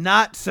is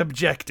not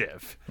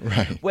subjective.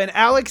 Right. When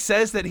Alex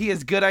says that he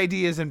has good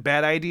ideas and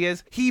bad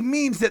ideas, he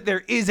means that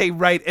there is a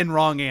right and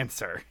wrong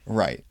answer.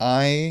 Right.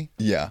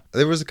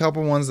 There was a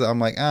couple ones that I'm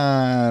like,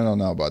 I don't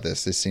know about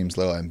this. This seems a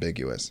little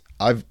ambiguous.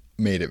 I've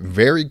made it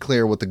very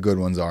clear what the good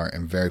ones are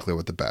and very clear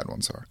what the bad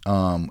ones are.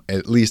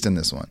 At least in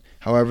this one.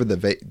 However,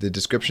 the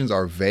descriptions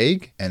are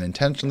vague and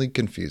intentionally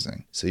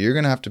confusing. So you're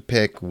going to have to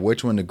pick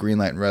which one to green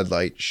light and red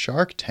light,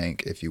 Shark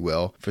Tank, if you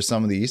will, for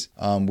some of these.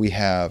 We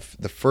have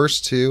the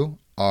first two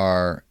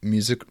are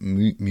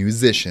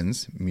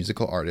musicians,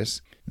 musical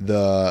artists.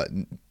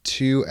 The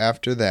two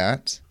after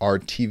that are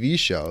TV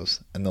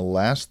shows, and the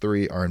last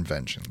three are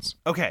inventions.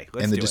 Okay,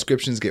 let's And the do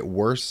descriptions get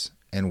worse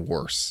and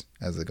worse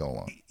as they go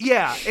along.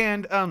 Yeah,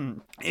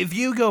 and if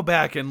you go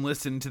back and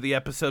listen to the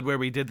episode where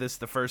we did this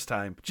the first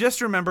time,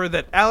 just remember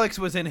that Alex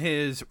was in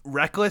his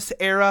reckless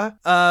era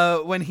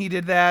when he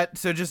did that,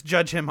 so just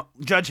judge him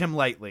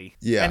lightly.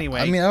 Yeah. Anyway.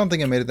 I mean, I don't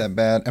think I made it that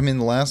bad. I mean,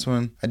 the last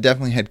one, I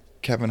definitely had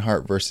Kevin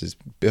Hart versus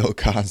Bill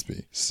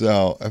Cosby.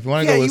 So if you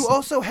want to go listen. You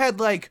also had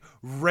like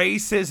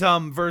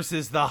racism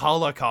versus the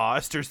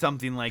Holocaust or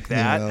something like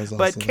Yeah, that. that was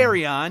But awesome.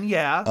 carry on,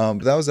 yeah.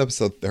 But that was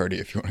episode 30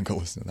 if you want to go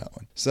listen to that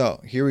one.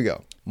 So here we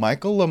go.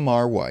 Michael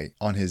Lamar White,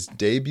 on his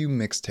debut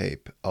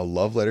mixtape, A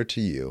Love Letter to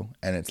You,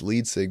 and its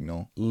lead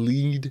single,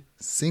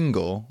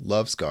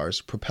 Love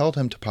Scars, propelled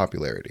him to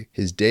popularity.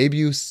 His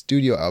debut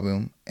studio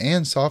album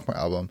and sophomore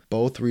album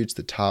both reached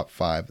the top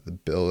 5 of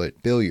the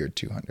Billiard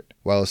 200,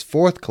 while his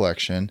fourth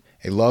collection,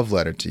 A Love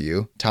Letter to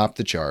You, topped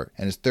the chart,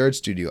 and his third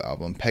studio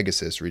album,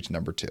 Pegasus, reached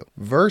number 2.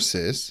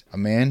 Versus a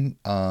man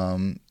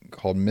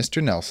called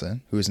Mr.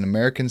 Nelson, who is an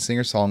American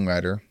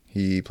singer-songwriter.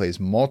 He plays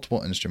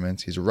multiple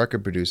instruments. He's a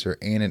record producer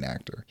and an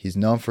actor. He's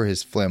known for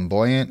his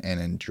flamboyant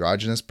and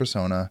androgynous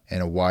persona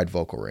and a wide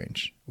vocal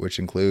range, which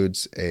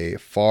includes a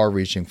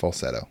far-reaching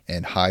falsetto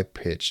and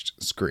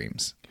high-pitched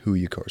screams. Who are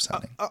you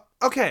co-signing?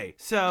 Okay,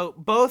 so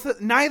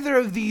neither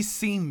of these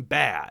seem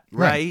bad,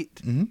 right?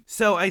 Mm-hmm.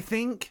 So I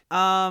think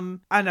I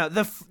don't know,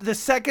 the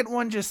second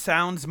one just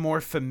sounds more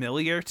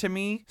familiar to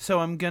me. So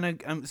I'm gonna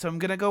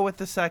go with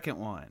the second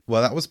one.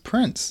 Well, that was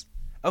Prince.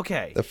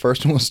 Okay. The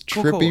first one was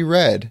Trippie Cool.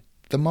 Redd,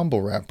 the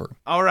mumble rapper.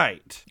 All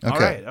right.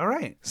 Okay. All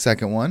right.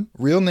 Second one,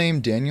 real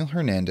name Daniel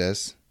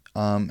Hernandez.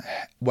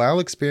 While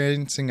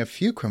experiencing a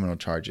few criminal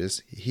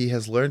charges, he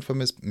has learned from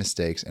his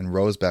mistakes and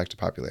rose back to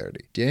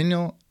popularity.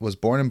 Daniel was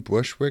born in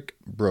Bushwick,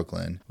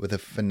 Brooklyn.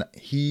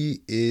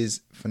 He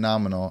is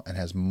phenomenal and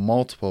has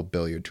multiple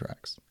Billboard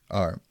tracks.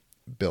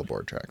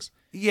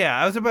 Yeah,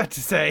 I was about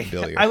to say,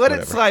 Billiard, I let it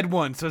whatever. slide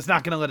once, so it's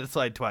not going to let it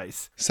slide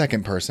twice.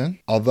 Second person,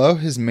 although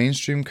his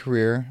mainstream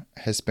career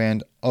has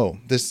spanned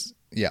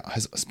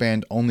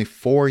only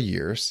 4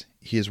 years,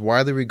 he is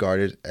widely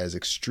regarded as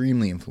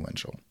extremely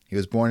influential. He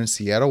was born in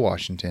Seattle,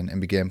 Washington,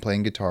 and began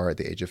playing guitar at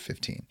the age of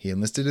 15. He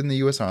enlisted in the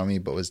U.S. Army,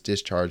 but was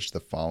discharged the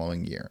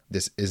following year.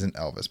 This isn't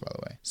Elvis, by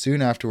the way.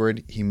 Soon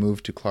afterward, he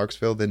moved to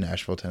Clarksville, then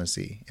Nashville,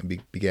 Tennessee,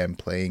 and began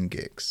playing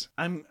gigs.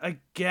 I'm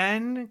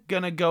again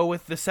going to go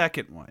with the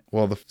second one.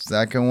 Well, the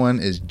second one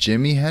is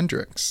Jimi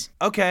Hendrix.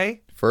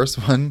 Okay.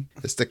 First one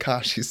is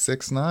Tekashi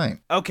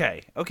 6ix9ine.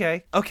 Okay.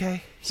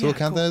 So we'll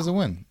count that as a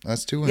win.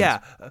 That's 2 wins.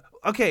 Yeah.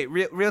 Okay.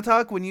 Real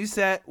talk. When you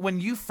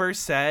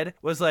first said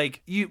was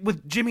like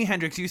with Jimi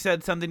Hendrix, you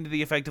said something to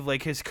the effect of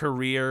like his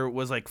career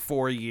was like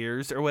 4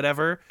 years or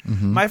whatever.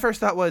 Mm-hmm. My first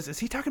thought was, is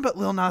he talking about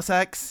Lil Nas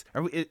X?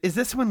 Is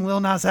this one Lil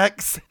Nas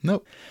X?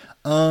 Nope.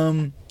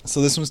 So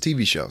this one's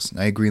TV shows.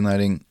 Now you're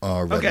greenlighting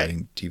or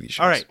redlighting TV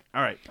shows.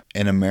 All right.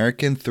 An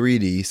American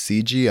 3D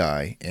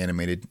CGI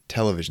animated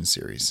television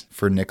series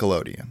for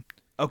Nickelodeon.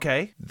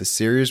 Okay. The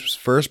series was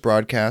first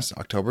broadcast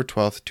October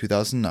 12th,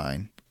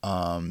 2009.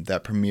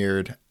 That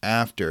premiered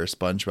after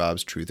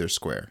SpongeBob's Truth or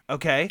Square.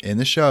 Okay. In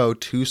the show,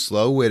 2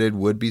 slow-witted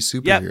would-be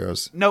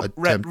superheroes Nope. attempt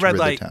to Red rid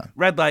light. the town.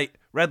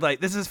 Red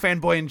light. This is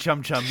Fanboy and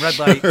Chum Chum. Red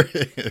light. There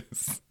it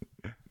is.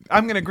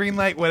 I'm gonna green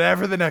light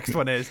whatever the next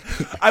one is.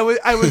 I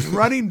was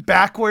running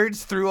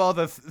backwards through all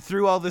the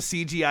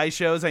CGI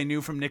shows I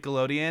knew from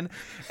Nickelodeon,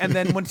 and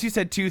then once you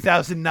said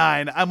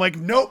 2009, I'm like,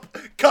 nope,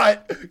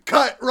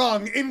 cut,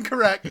 wrong,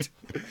 incorrect.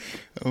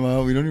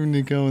 Well, we don't even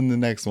need to go in the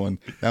next one.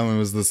 That one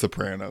was The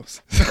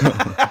Sopranos.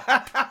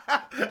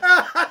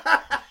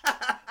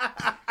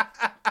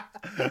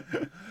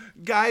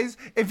 Guys,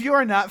 if you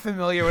are not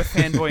familiar with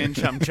Fanboy and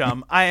Chum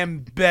Chum, I am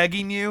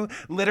begging you,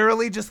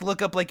 literally just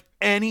look up like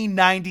any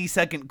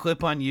 90-second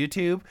clip on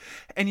YouTube,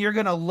 and you're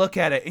going to look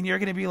at it, and you're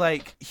going to be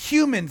like,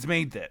 humans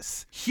made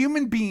this.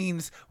 Human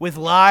beings with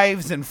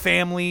lives and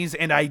families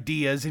and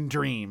ideas and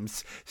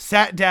dreams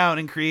sat down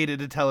and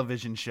created a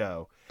television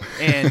show.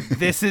 And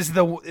this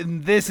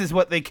is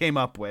what they came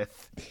up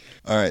with.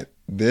 All right.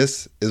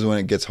 This is when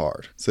it gets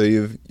hard.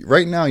 So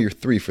right now you're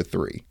 3 for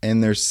 3,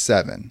 and there's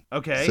 7.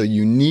 Okay. So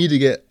you need to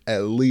get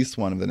at least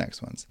one of the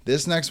next ones.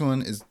 This next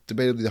one is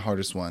debatably the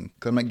hardest one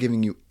because I'm not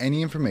giving you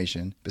any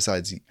information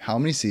besides how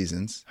many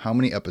seasons, how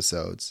many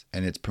episodes,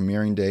 and its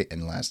premiering date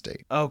and last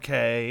date.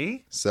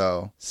 Okay.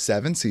 So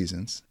 7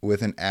 seasons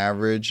with an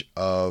average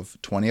of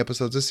 20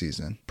 episodes a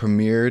season,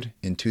 premiered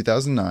in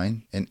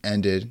 2009 and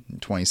ended in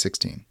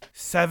 2016.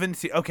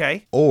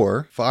 Okay.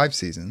 Or 5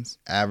 seasons,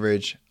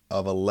 average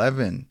of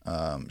 11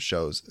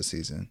 shows a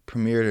season,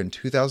 premiered in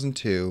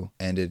 2002,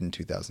 ended in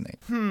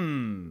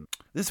 2008.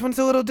 This one's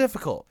a little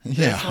difficult.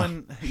 Yeah. This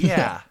one,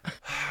 yeah.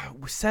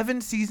 7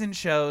 season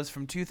shows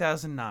from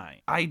 2009.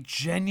 I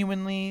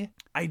genuinely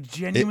It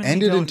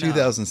ended don't in know.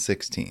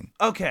 2016.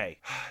 Okay.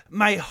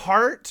 My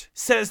heart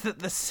says that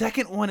the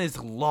second one is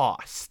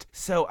lost.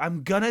 So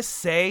I'm gonna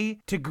say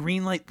to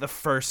greenlight the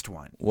first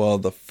one. Well,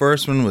 the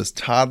first one was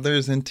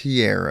Toddlers and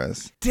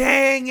Tiaras.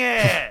 Dang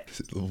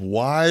it!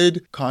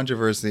 Wide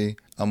controversy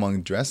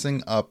among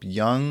dressing up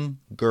young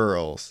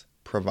girls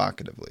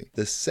provocatively.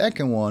 The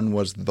second one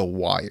was The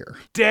Wire.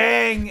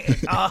 Dang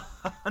it. Oh,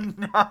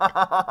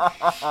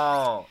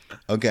 no.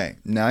 Okay,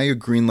 now you're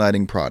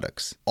greenlighting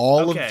products.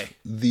 All Okay. of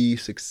the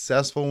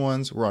successful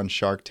ones were on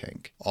Shark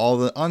Tank. All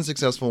the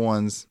unsuccessful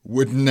ones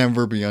would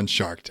never be on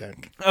Shark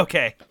Tank.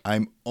 Okay.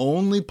 I'm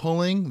only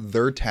pulling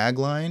their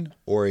tagline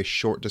or a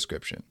short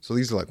description. So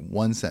these are like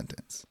one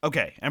sentence.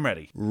 Okay, I'm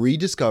ready.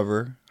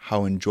 Rediscover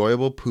how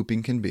enjoyable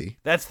pooping can be.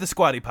 That's the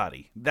Squatty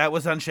Potty. That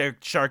was on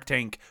Shark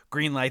Tank.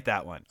 Green light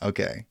that one.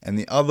 Okay. And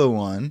the other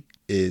one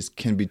is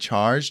can be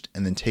charged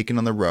and then taken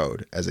on the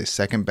road as a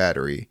second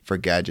battery for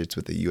gadgets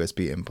with a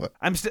USB input.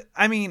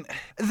 I mean,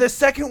 the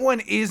second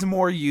one is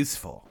more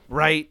useful,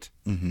 right?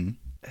 Mm-hmm.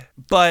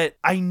 But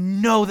I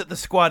know that the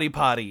Squatty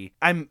Potty,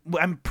 I'm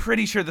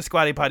pretty sure the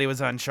Squatty Potty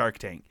was on Shark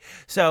Tank.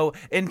 So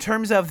in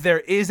terms of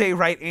there is a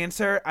right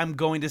answer, I'm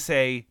going to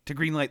say to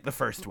greenlight the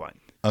first one.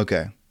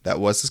 Okay. That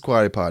was the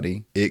Squatty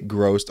Potty. It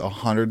grossed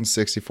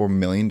 $164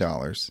 million.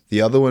 The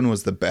other one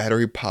was the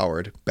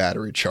battery-powered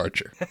battery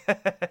charger,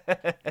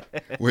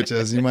 which,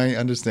 as you might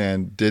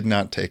understand, did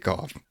not take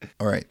off.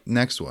 All right,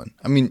 next one.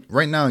 I mean,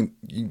 right now,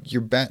 you're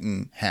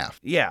batting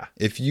half. Yeah.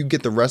 If you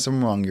get the rest of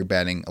them wrong, you're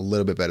batting a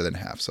little bit better than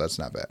half, so that's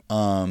not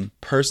bad.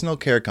 Personal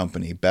care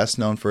company, best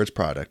known for its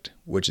product,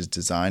 which is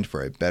designed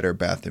for a better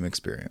bathroom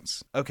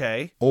experience.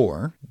 Okay.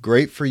 Or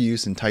great for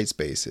use in tight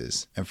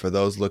spaces and for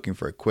those looking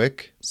for a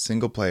quick,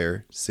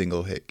 single-player,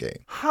 single-hit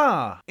game.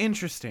 Huh.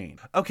 Interesting.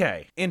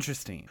 Okay.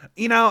 Interesting.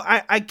 You know,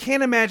 I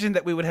can't imagine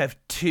that we would have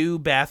 2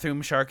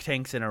 bathroom Shark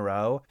Tanks in a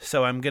row,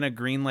 so I'm going to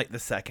greenlight the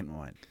second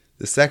one.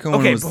 The second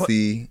one was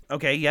the...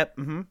 Okay, yep.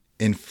 Mm-hmm.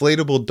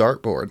 Inflatable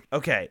dartboard.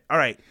 Okay, all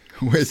right.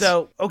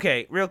 So,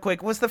 okay, real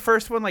quick. Was the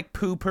first one like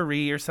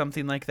Poo-Pourri or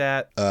something like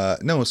that?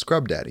 No,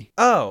 Scrub Daddy.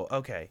 Oh,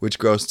 okay. Which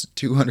grossed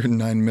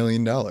 $209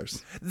 million.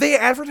 They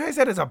advertise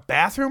that as a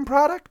bathroom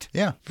product?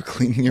 Yeah, for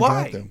cleaning your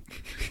bathroom.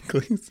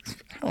 I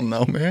don't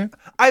know, man.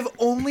 I've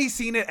only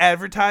seen it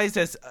advertised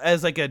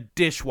as like a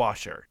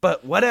dishwasher,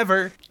 but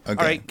whatever. Okay.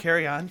 All right,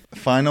 carry on.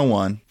 Final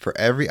one. For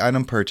every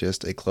item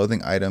purchased, a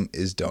clothing item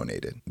is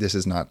donated. This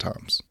is not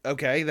Tom's.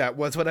 Okay, that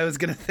was what I was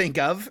going to think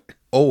of.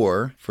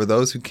 Or for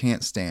those who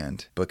can't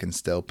stand but can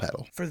still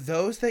pedal. For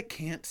those that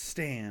can't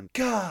stand.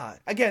 God.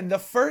 Again, the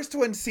first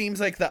one seems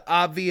like the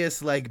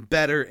obvious, like,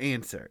 better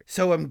answer.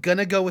 So I'm going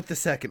to go with the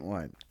second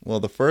one. Well,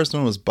 the first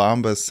one was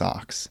Bombas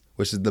Socks,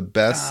 which is the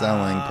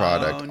best-selling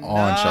product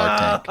on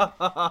Shark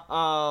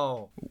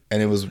Tank.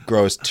 And it was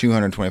grossed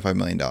 $225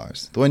 million.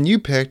 The one you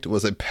picked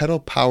was a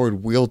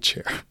pedal-powered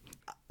wheelchair.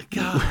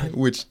 God.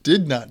 Which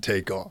did not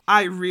take off.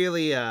 I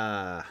really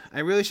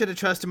should have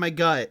trusted my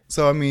gut.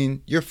 So, I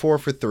mean, you're 4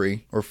 for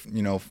 3, or,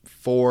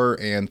 4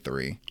 and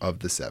 3 of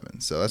the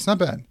 7. So that's not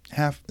bad.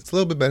 Half. It's a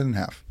little bit better than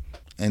half.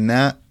 And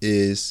that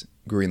is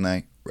green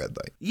light, red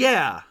light.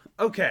 Yeah.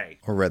 Okay.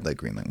 Or red light,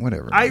 green light,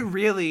 whatever. I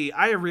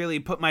really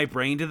put my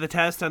brain to the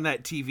test on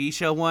that TV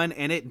show one,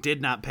 and it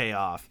did not pay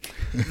off.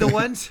 The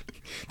ones...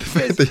 The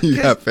fact that you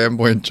got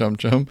Fanboy and Chum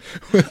Chum.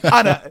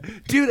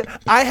 Dude,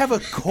 I have a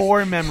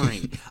core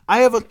memory. I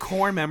have a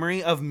core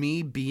memory of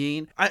me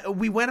being...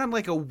 we went on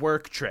like a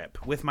work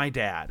trip with my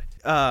dad.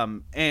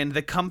 And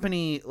the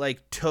company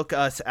like took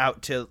us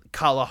out to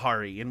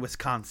Kalahari in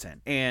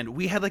Wisconsin, and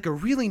we had like a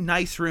really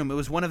nice room. It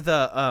was one of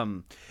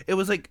the it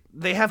was like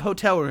they have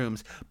hotel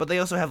rooms, but they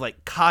also have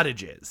like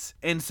cottages,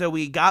 and so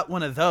we got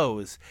one of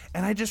those.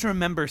 And I just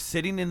remember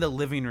sitting in the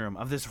living room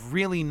of this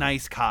really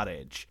nice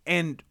cottage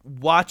and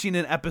watching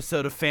an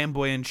episode of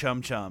Fanboy and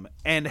Chum Chum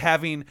and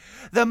having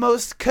the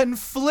most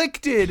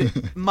conflicted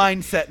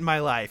mindset in my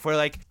life, where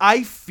like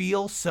I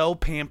feel so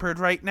pampered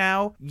right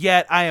now,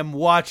 yet I am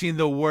watching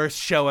the worst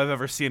show I've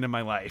ever seen in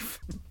my life.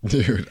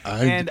 Dude,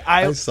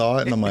 I saw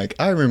it and I'm like,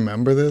 I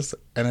remember this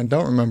and I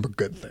don't remember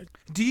good things.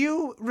 Do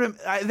you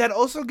that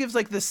also gives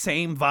like the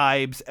same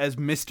vibes as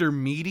Mr.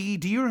 Meaty?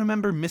 Do you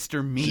remember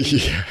Mr. Meaty?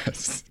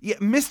 Yes. Yeah,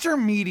 Mr.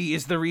 Meaty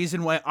is the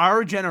reason why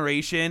our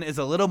generation is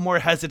a little more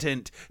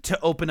hesitant to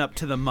open up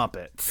to the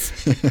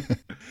Muppets.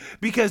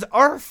 Because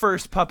our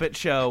first puppet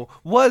show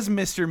was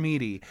Mr.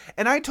 Meaty,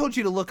 and I told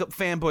you to look up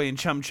Fanboy and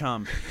Chum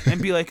Chum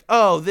and be like,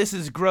 "Oh, this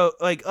is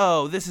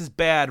oh, this is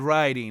bad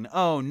writing.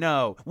 Oh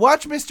no.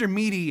 Watch Mr.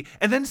 Meaty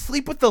and then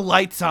sleep with the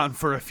lights on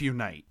for a few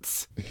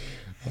nights."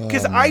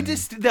 Because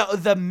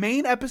the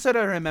main episode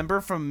I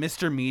remember from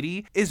Mr.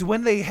 Meaty is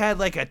when they had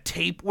like a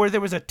tape where there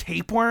was a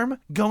tapeworm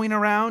going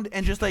around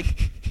and just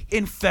like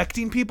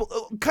infecting people,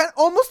 kind of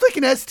almost like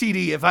an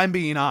STD if I'm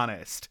being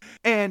honest,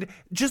 and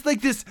just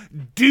like this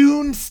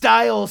Dune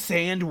style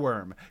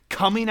sandworm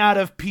coming out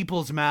of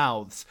people's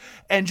mouths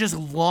and just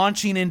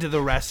launching into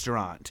the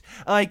restaurant.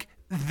 Like,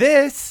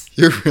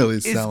 you're really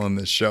selling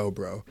this show,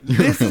 bro.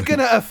 This is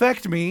gonna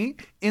affect me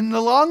in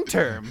the long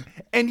term,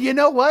 and you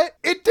know what?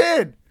 It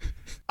did.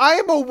 I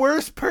am a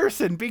worse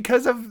person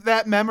because of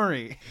that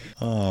memory.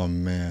 Oh,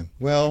 man.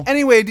 Well.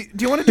 Anyway, do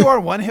you want to do our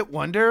one-hit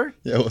wonder?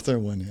 Yeah, what's our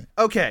one hit?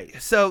 Okay,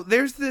 so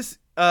there's this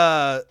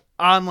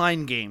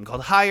online game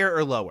called Higher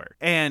or Lower,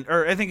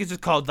 or I think it's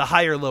just called the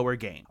Higher Lower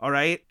game. All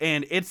right,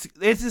 and it's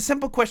a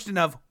simple question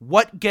of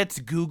what gets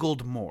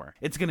Googled more.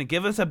 It's gonna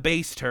give us a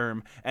base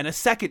term and a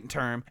second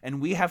term, and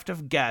we have to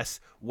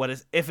guess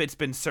if it's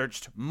been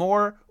searched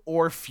more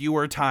or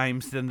fewer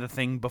times than the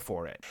thing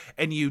before it.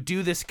 And you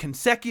do this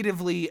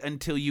consecutively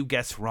until you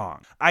guess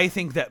wrong. I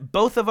think that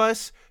both of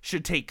us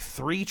should take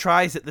 3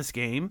 tries at this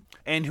game,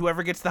 and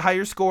whoever gets the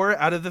higher score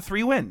out of the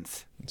 3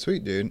 wins.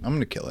 Sweet, dude. I'm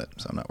gonna kill it,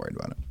 so I'm not worried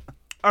about it.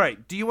 All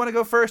right. Do you want to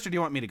go first, or do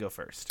you want me to go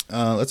first?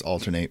 Let's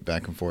alternate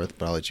back and forth,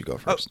 but I'll let you go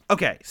first.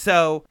 Okay.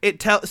 So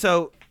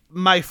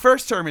my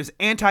first term is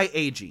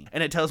anti-aging,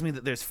 and it tells me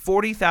that there's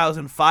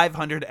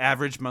 40,500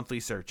 average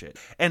monthly searches.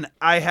 And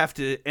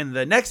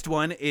the next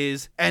one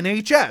is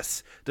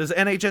NHS. Does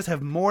NHS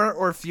have more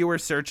or fewer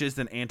searches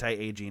than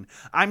anti-aging?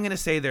 I'm going to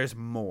say there's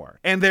more.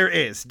 And there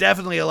is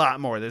definitely a lot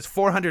more. There's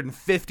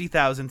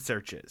 450,000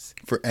 searches.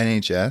 For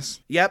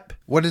NHS? Yep.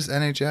 What is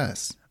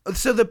NHS?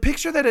 So the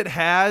picture that it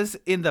has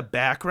in the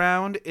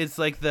background is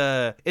like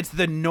the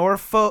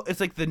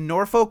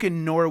Norfolk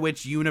and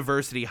Norwich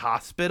University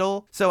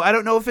Hospital. So I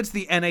don't know if it's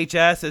the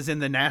NHS as in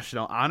the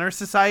National Honor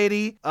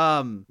Society.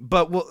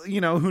 But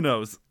who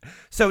knows?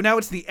 So now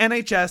it's the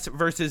NHS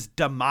versus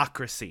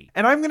democracy.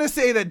 And I'm going to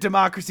say that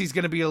democracy is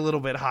going to be a little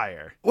bit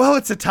higher. Well,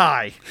 it's a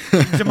tie.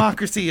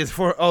 Democracy is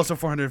also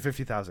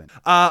 450,000.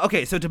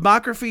 Okay, so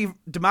democracy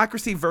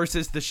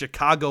versus the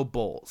Chicago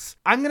Bulls.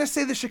 I'm going to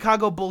say the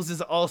Chicago Bulls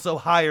is also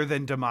higher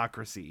than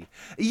democracy.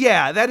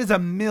 Yeah, that is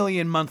 1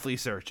 million monthly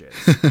searches.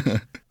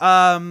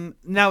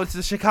 Now it's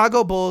the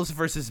Chicago Bulls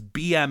versus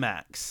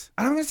BMX.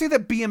 I'm going to say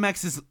that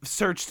BMX is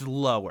searched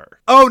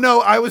lower. Oh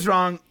no, I was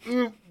wrong.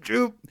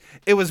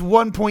 It was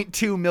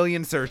 1.2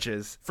 million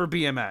searches for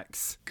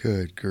BMX.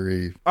 Good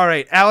grief. All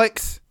right,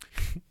 Alex.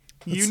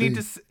 Let's see.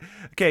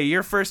 Okay,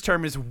 your first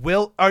term is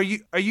Wilt. Are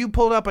you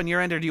pulled up on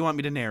your end, or do you want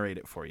me to narrate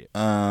it for you?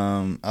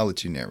 I'll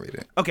let you narrate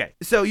it. Okay,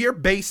 so your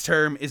base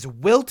term is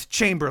Wilt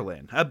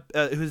Chamberlain,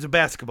 who's a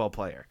basketball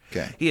player.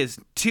 Okay. He has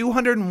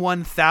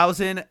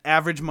 201,000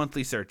 average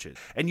monthly searches,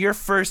 and your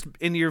first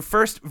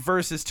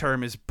versus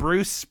term is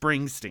Bruce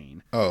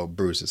Springsteen. Oh,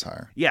 Bruce is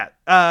higher. Yeah,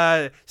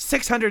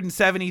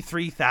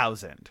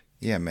 673,000.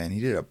 Yeah, man, he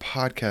did a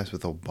podcast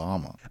with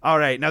Obama. All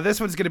right, now this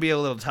one's going to be a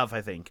little tough,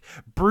 I think.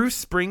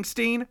 Bruce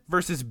Springsteen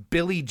versus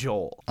Billy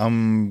Joel.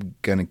 I'm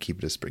going to keep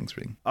it as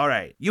Springsteen. All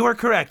right, you are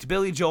correct.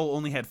 Billy Joel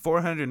only had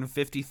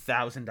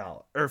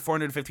 $450,000 or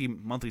 450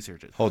 monthly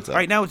searches. Holds up. All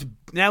right, now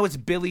it's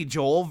Billy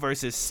Joel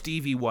versus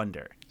Stevie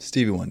Wonder.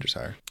 Stevie Wonder's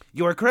higher.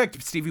 You are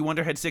correct. Stevie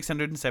Wonder had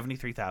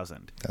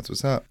 673,000. That's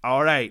what's up.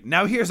 All right.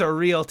 Now here's a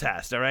real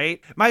test, all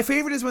right? My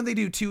favorite is when they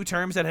do two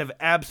terms that have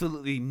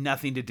absolutely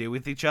nothing to do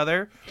with each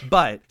other,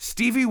 but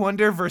Stevie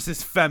Wonder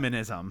versus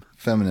feminism.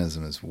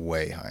 Feminism is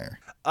way higher.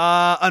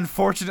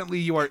 Unfortunately,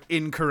 you are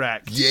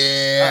incorrect.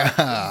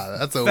 Yeah.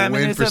 That's a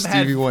win for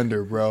Stevie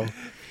Wonder, bro.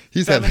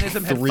 He's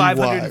Feminism had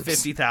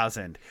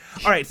 550,000.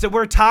 All right, so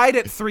we're tied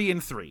at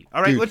 3-3.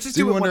 All right, let's just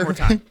do it one more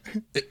time.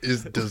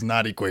 Does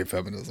not equate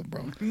feminism,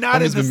 bro.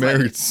 Not He's been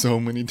married so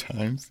many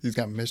times. He's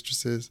got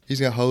mistresses. He's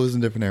got hoes in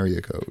different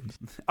area codes.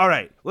 All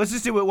right, let's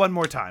just do it one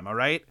more time. All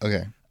right.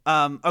 Okay.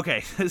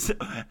 Okay. So,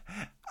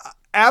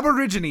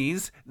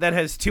 Aborigines, that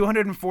has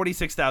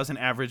 246,000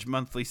 average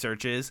monthly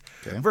searches,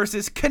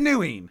 versus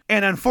canoeing.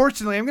 And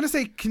unfortunately, I'm going to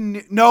say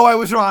no, I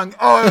was wrong.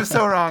 Oh, I was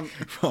so wrong.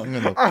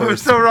 I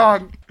was so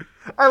wrong.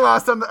 I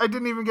lost. I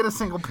didn't even get a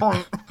single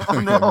point. Oh,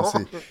 no.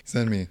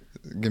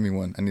 Give me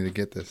one. I need to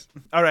get this.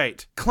 All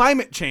right.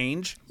 Climate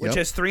change, which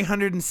has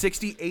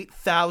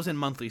 368,000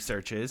 monthly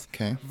searches,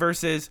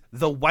 versus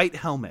the White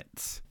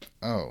Helmets.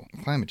 Oh,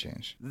 climate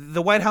change.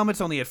 The White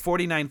Helmets only had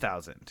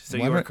 49,000. So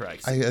you were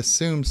correct. I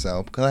assume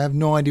so, because I have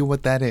no idea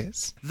what that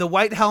is. The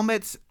White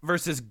Helmets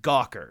versus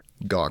Gawker.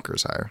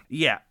 Gawker's higher.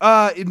 Yeah.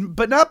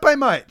 But not by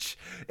much.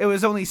 It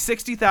was only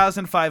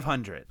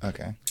 60,500.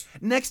 Okay.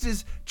 Next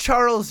is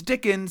Charles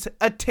Dickens'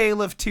 A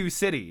Tale of Two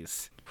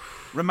Cities.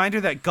 Reminder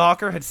that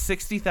Gawker had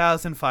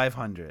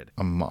 60,500.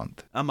 A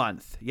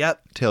month.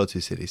 Yep. Tale of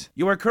Two Cities.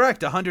 You are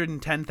correct.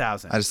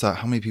 110,000. I just thought,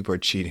 how many people are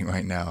cheating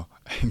right now?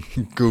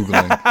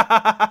 Googling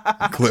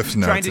Cliff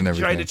Notes and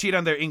everything. Trying to cheat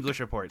on their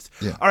English reports.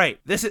 Yeah. All right.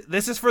 This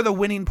is for the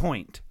winning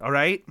point. All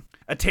right.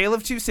 A Tale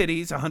of Two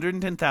Cities,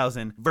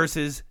 110,000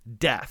 versus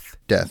Death.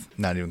 Death.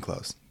 Not even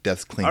close.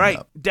 Death's cleaning All right.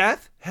 up.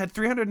 Death had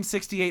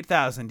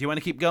 368,000. Do you want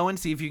to keep going?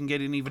 See if you can get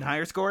an even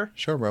higher score?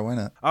 Sure, bro. Why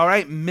not? All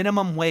right.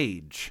 Minimum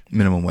wage.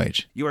 Minimum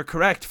wage. You are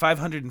correct.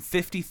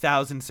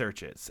 550,000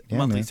 searches. Yeah,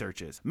 monthly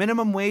searches.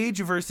 Minimum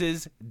wage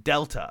versus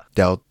Delta.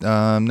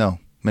 No.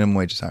 Minimum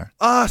wage is higher.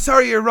 Oh,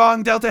 sorry, you're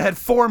wrong. Delta had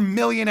 4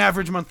 million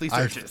average monthly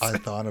searches. I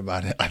thought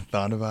about it.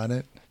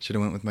 Should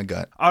have went with my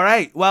gut. All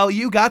right. Well,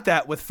 you got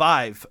that with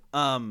 5.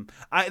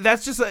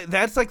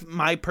 That's like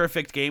my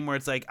perfect game where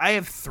it's like I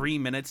have 3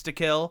 minutes to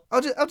kill.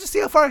 I'll just see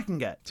how far I can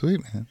get.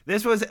 Sweet, man.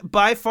 This was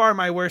by far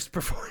my worst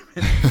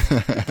performance.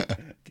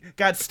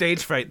 Got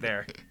stage fright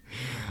there.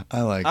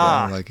 I like it.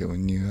 I like it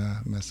when you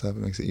mess up.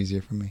 It makes it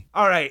easier for me.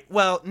 All right.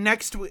 Well,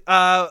 next week,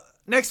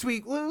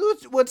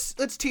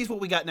 let's tease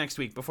what we got next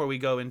week before we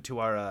go into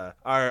our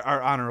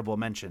honorable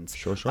mentions.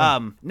 Sure.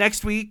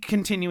 Next week,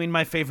 continuing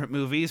my favorite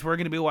movies, we're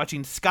going to be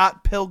watching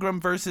Scott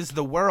Pilgrim versus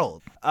the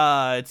World.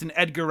 It's an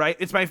Edgar Wright.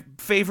 It's my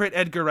favorite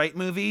Edgar Wright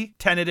movie.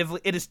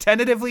 It is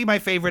tentatively my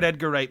favorite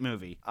Edgar Wright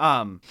movie.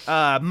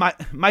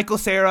 Michael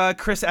Cera,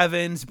 Chris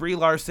Evans, Brie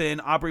Larson,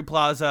 Aubrey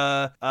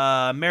Plaza,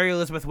 Mary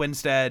Elizabeth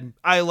Winstead.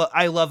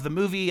 I love the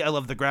movie. I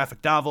love the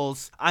graphic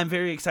novels. I'm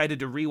very excited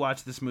to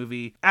rewatch this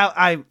movie.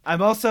 I'm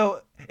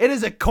also It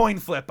is a coin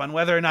flip on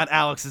whether or not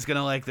Alex is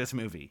gonna like this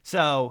movie.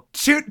 So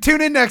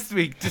tune in next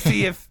week to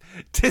see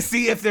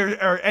if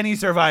there are any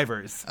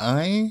survivors.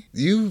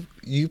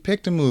 You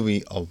picked a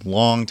movie a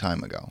long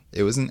time ago.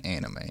 It was an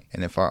anime.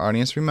 And if our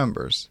audience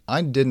remembers,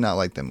 I did not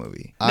like that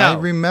movie. No. I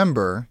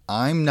remember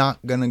I'm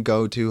not going to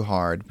go too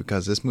hard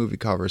because this movie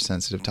covers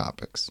sensitive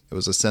topics. It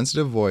was a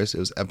sensitive voice. It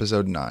was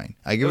episode 9.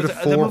 I give it a 4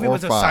 or 5. The movie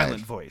was a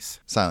silent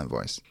voice. Silent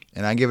voice.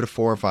 And I give it a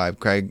 4 or 5.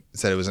 Craig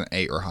said it was an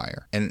 8 or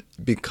higher. And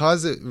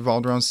because it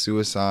revolved around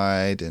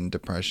suicide and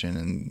depression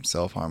and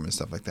self-harm and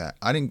stuff like that,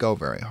 I didn't go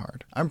very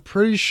hard. I'm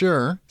pretty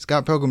sure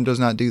Scott Pilgrim does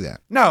not do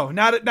that. No,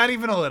 not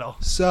even a little.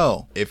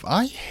 So, if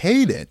I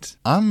hate it,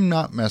 I'm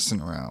not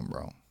messing around,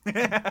 bro.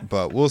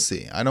 But we'll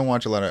see. I don't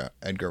watch a lot of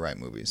Edgar Wright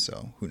movies,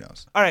 so who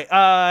knows? All right.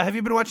 Have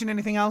you been watching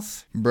anything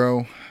else?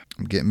 Bro,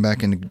 I'm getting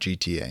back into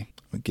GTA.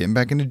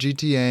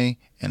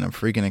 And I'm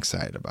freaking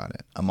excited about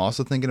it. I'm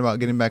also thinking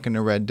about getting back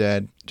into Red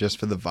Dead just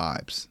for the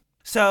vibes.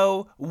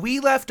 So we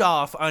left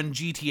off on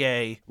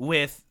GTA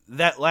with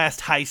that last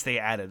heist they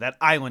added, that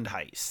island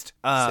heist.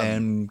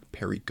 San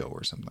Perico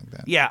or something like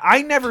that. Yeah,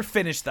 I never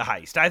finished the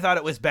heist. I thought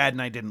it was bad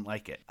and I didn't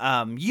like it.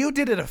 You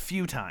did it a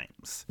few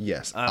times.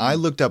 Yes. I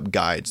looked up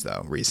guides,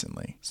 though,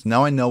 recently. So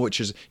now I know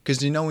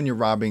because you know when you're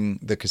robbing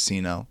the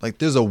casino, like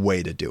there's a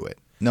way to do it.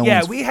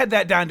 We had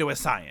that down to a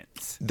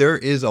science. There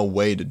is a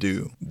way to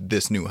do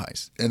this new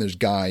heist. And there's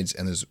guides,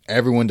 and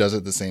everyone does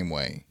it the same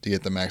way to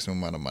get the maximum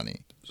amount of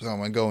money. So I'm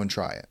going to go and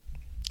try it.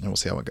 And we'll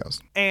see how it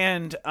goes.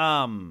 And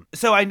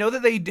so I know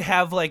that they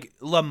have like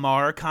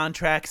Lamar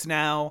contracts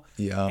now.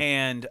 Yeah.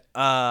 And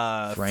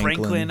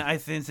Franklin I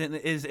think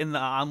is in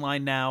the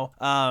online now.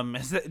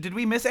 Did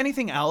we miss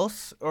anything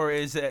else, or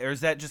is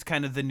that just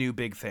kind of the new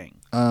big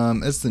thing?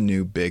 It's the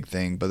new big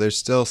thing, but there's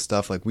still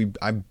stuff like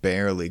I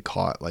barely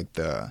caught like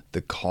the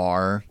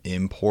car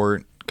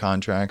import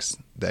contracts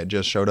that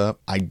just showed up.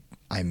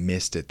 I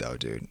missed it though,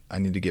 dude. I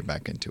need to get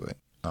back into it.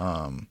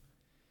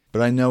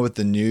 But I know with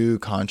the new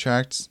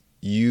contracts,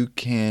 you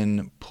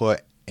can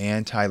put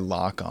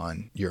anti-lock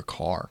on your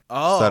car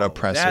so that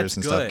oppressors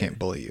and stuff can't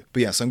bully you.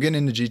 But yeah, so I'm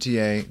getting into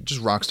GTA,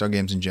 just Rockstar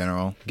games in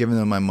general, giving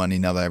them my money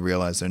now that I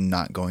realize they're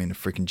not going to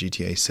freaking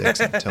GTA 6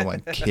 until my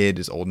kid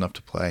is old enough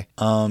to play.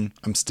 I'm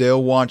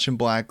still watching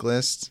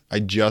Blacklist. I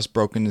just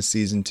broke into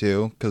season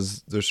 2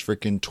 because there's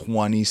freaking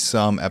 20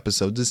 some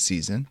episodes a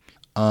season.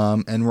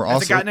 And we're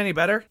Has it gotten any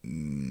better?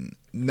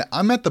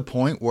 I'm at the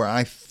point where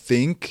I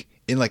think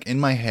in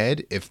my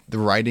head, if the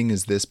writing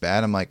is this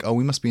bad, I'm like, oh,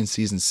 we must be in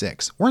season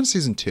 6. We're in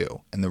season 2,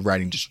 and the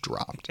writing just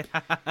dropped.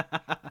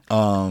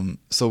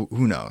 So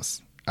who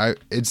knows?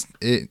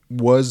 It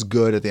was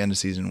good at the end of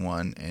season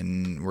 1,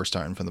 and we're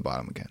starting from the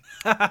bottom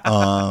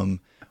again.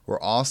 We're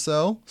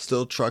also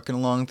still trucking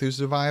along through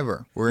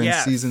Survivor. We're in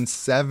season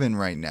 7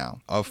 right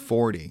now of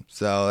 40.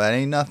 So that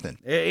ain't nothing.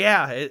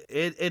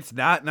 It's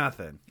not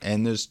nothing.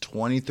 And there's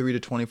 23 to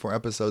 24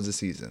 episodes a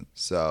season.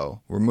 So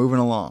we're moving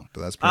along.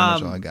 But that's pretty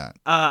much all I got.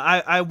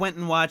 I went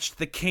and watched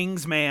The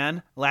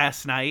Kingsman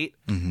last night.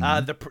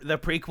 Mm-hmm. The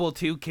prequel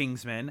to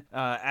Kingsman,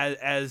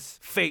 as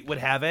fate would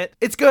have it.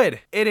 It's good.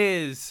 It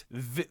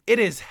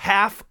is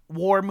half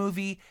war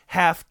movie,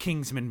 half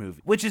Kingsman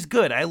movie, which is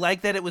good. I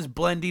like that it was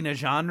blending a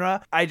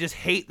genre. I just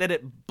hate that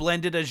it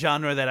blended a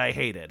genre that I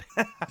hated.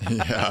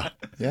 Yeah,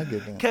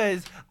 good.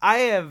 Because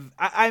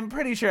I'm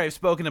pretty sure I've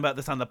spoken about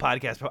this on the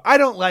podcast, but I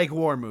don't like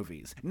war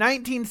movies.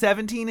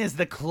 1917 is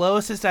the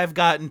closest I've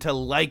gotten to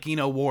liking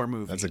a war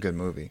movie. That's a good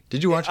movie.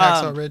 Did you watch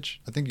Hacksaw Ridge?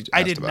 I think you asked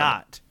I did about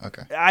not. It.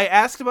 Okay. I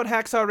asked about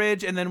Hacksaw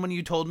Ridge, and then when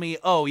you told me,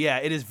 oh yeah,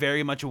 it is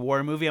very much a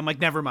war movie, I'm like,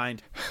 never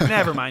mind.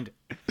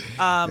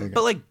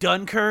 But like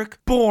Dunkirk,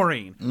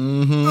 boring.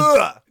 Mm-hmm.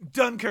 Ugh,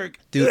 Dunkirk.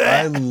 Dude,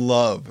 I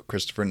love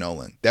Christopher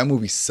Nolan. That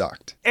movie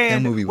sucked.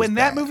 And that movie was when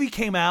bad. that movie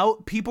came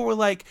out, people were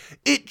like,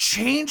 it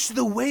changed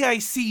the way I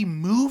see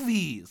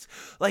movies.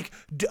 Like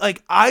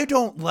I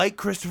don't like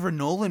Christopher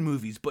Nolan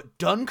movies, but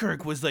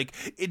Dunkirk was like,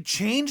 it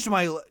changed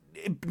my...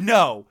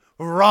 No.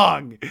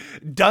 Wrong.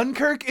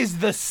 Dunkirk is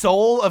the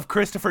soul of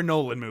Christopher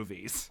Nolan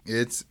movies.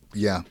 It's,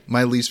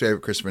 my least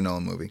favorite Christopher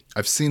Nolan movie.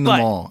 I've seen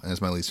them all, and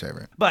it's my least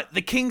favorite. But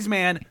The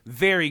Kingsman,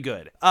 very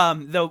good.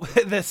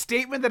 The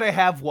statement that I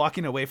have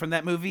walking away from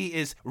that movie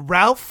is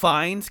Ralph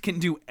Fiennes can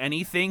do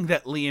anything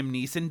that Liam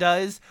Neeson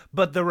does,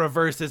 but the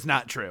reverse is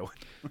not true.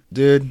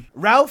 Dude.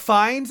 Ralph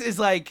Fiennes is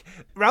like,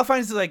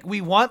 we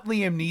want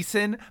Liam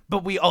Neeson,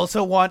 but we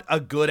also want a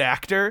good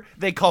actor.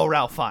 They call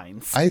Ralph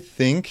Fiennes. I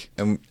think,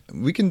 and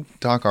we can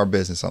talk our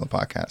business on the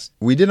podcast.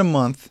 We did a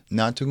month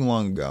not too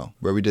long ago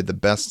where we did the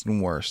best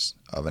and worst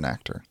of an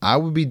actor. I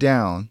would be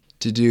down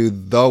to do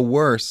the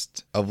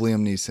worst of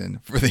Liam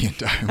Neeson for the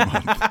entire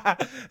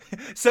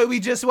month. So we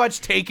just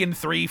watched Taken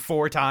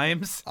 3-4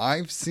 times.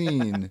 I've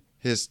seen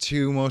his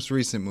 2 most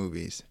recent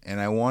movies, and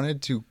I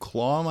wanted to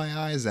claw my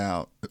eyes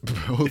out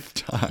both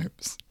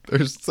times.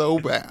 They're so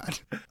bad.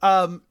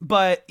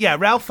 But yeah,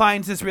 Ralph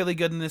Fiennes is really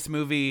good in this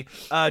movie.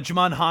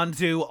 Jumon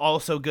Hansu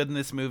also good in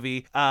this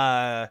movie.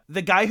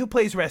 The guy who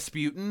plays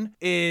Rasputin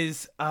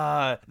is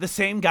the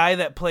same guy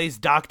that plays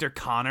Dr.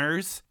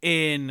 Connors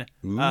in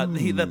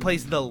that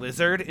plays the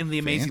Lizard in the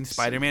Amazing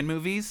Spider-Man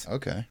movies.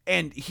 Okay.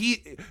 And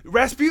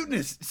Rasputin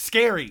is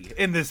scary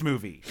in this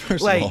movie.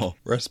 First of all,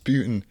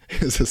 Rasputin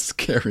is a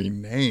scary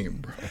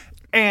name, bro.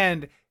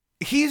 And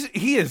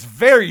he is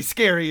very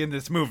scary in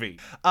this movie.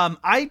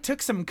 I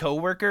took some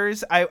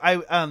coworkers.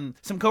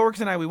 Some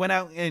coworkers and I, we went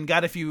out and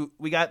got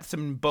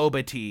some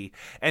boba tea,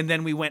 and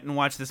then we went and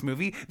watched this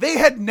movie. They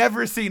had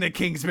never seen a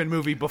Kingsman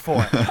movie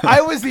before.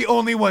 I was the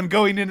only one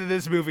going into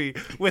this movie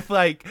with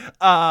like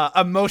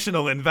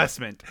emotional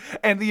investment,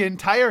 and the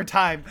entire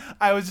time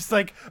I was just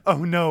like,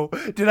 oh no,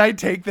 did I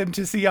take them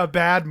to see a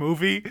bad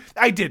movie?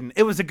 I didn't.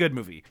 It was a good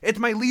movie. It's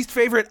my least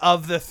favorite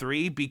of the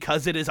three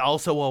because it is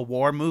also a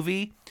war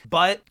movie,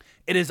 but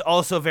it is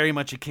also very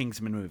much a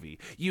Kingsman movie.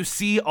 You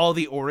see all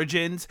the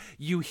origins.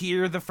 You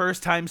hear the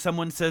first time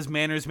someone says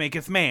manners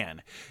maketh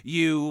man.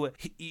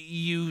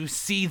 You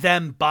see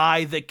them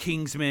buy the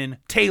Kingsman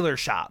tailor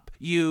shop.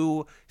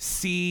 You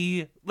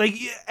see like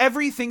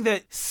everything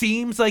that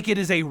seems like it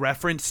is a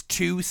reference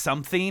to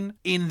something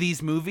in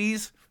these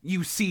movies.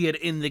 You see it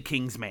in The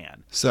King's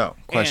Man. So,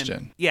 question.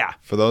 And, yeah.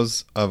 For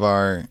those of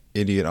our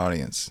idiot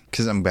audience,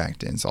 because I'm back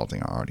to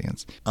insulting our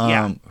audience,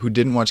 who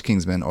didn't watch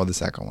Kingsman or the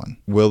second one,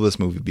 will this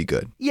movie be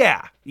good?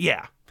 Yeah.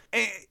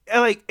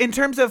 Like, in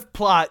terms of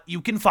plot,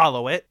 you can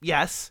follow it,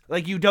 yes.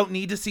 Like, you don't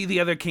need to see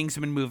the other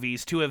Kingsman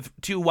movies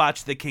to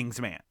watch The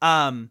King's Man.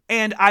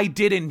 And I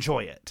did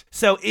enjoy it.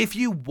 So, if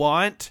you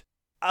want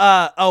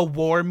a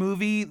war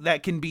movie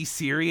that can be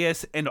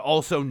serious and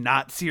also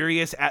not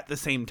serious at the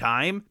same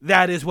time,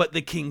 that is what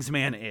The King's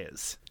Man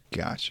is.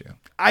 Gotcha.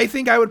 I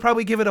think I would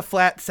probably give it a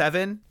flat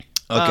 7.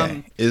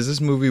 Okay. Is this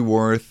movie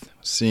worth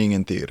seeing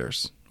in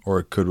theaters,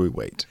 or could we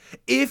wait?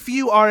 If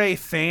you are a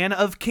fan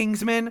of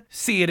Kingsman,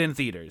 see it in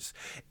theaters.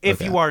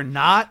 If you are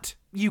not,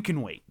 you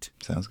can wait.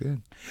 Sounds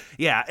good.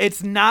 Yeah,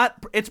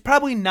 it's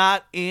probably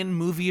not in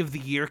movie of the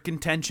year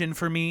contention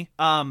for me.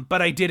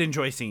 But I did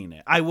enjoy seeing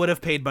it. I would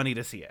have paid money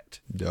to see it.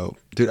 Dope.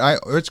 Dude,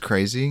 it's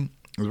crazy.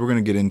 We're going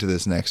to get into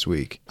this next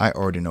week. I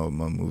already know what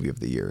my movie of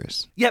the year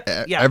is. Yep.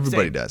 Yeah.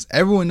 Everybody same. does.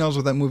 Everyone knows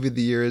what that movie of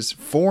the year is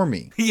for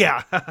me.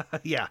 Yeah.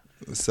 Yeah.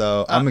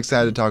 So I'm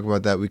excited to talk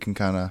about that. We can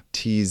kind of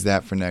tease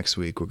that for next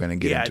week. We're going to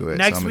get into it.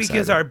 Next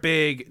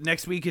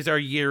week is our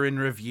year in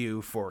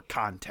review for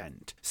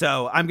content.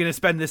 So I'm going to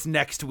spend this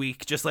next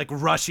week just like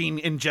rushing,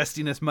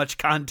 ingesting as much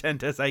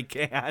content as I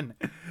can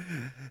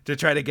to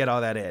try to get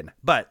all that in.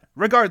 But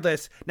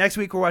regardless, next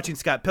week we're watching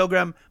Scott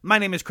Pilgrim. My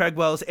name is Craig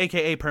Wells,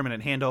 aka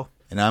Permanent Handle.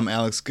 And I'm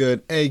Alex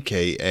Good,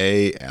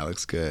 a.k.a.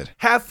 Alex Good.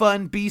 Have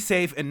fun, be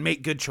safe, and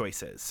make good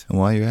choices. And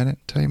while you're at it,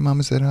 tell your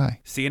mama said hi.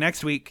 See you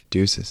next week.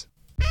 Deuces.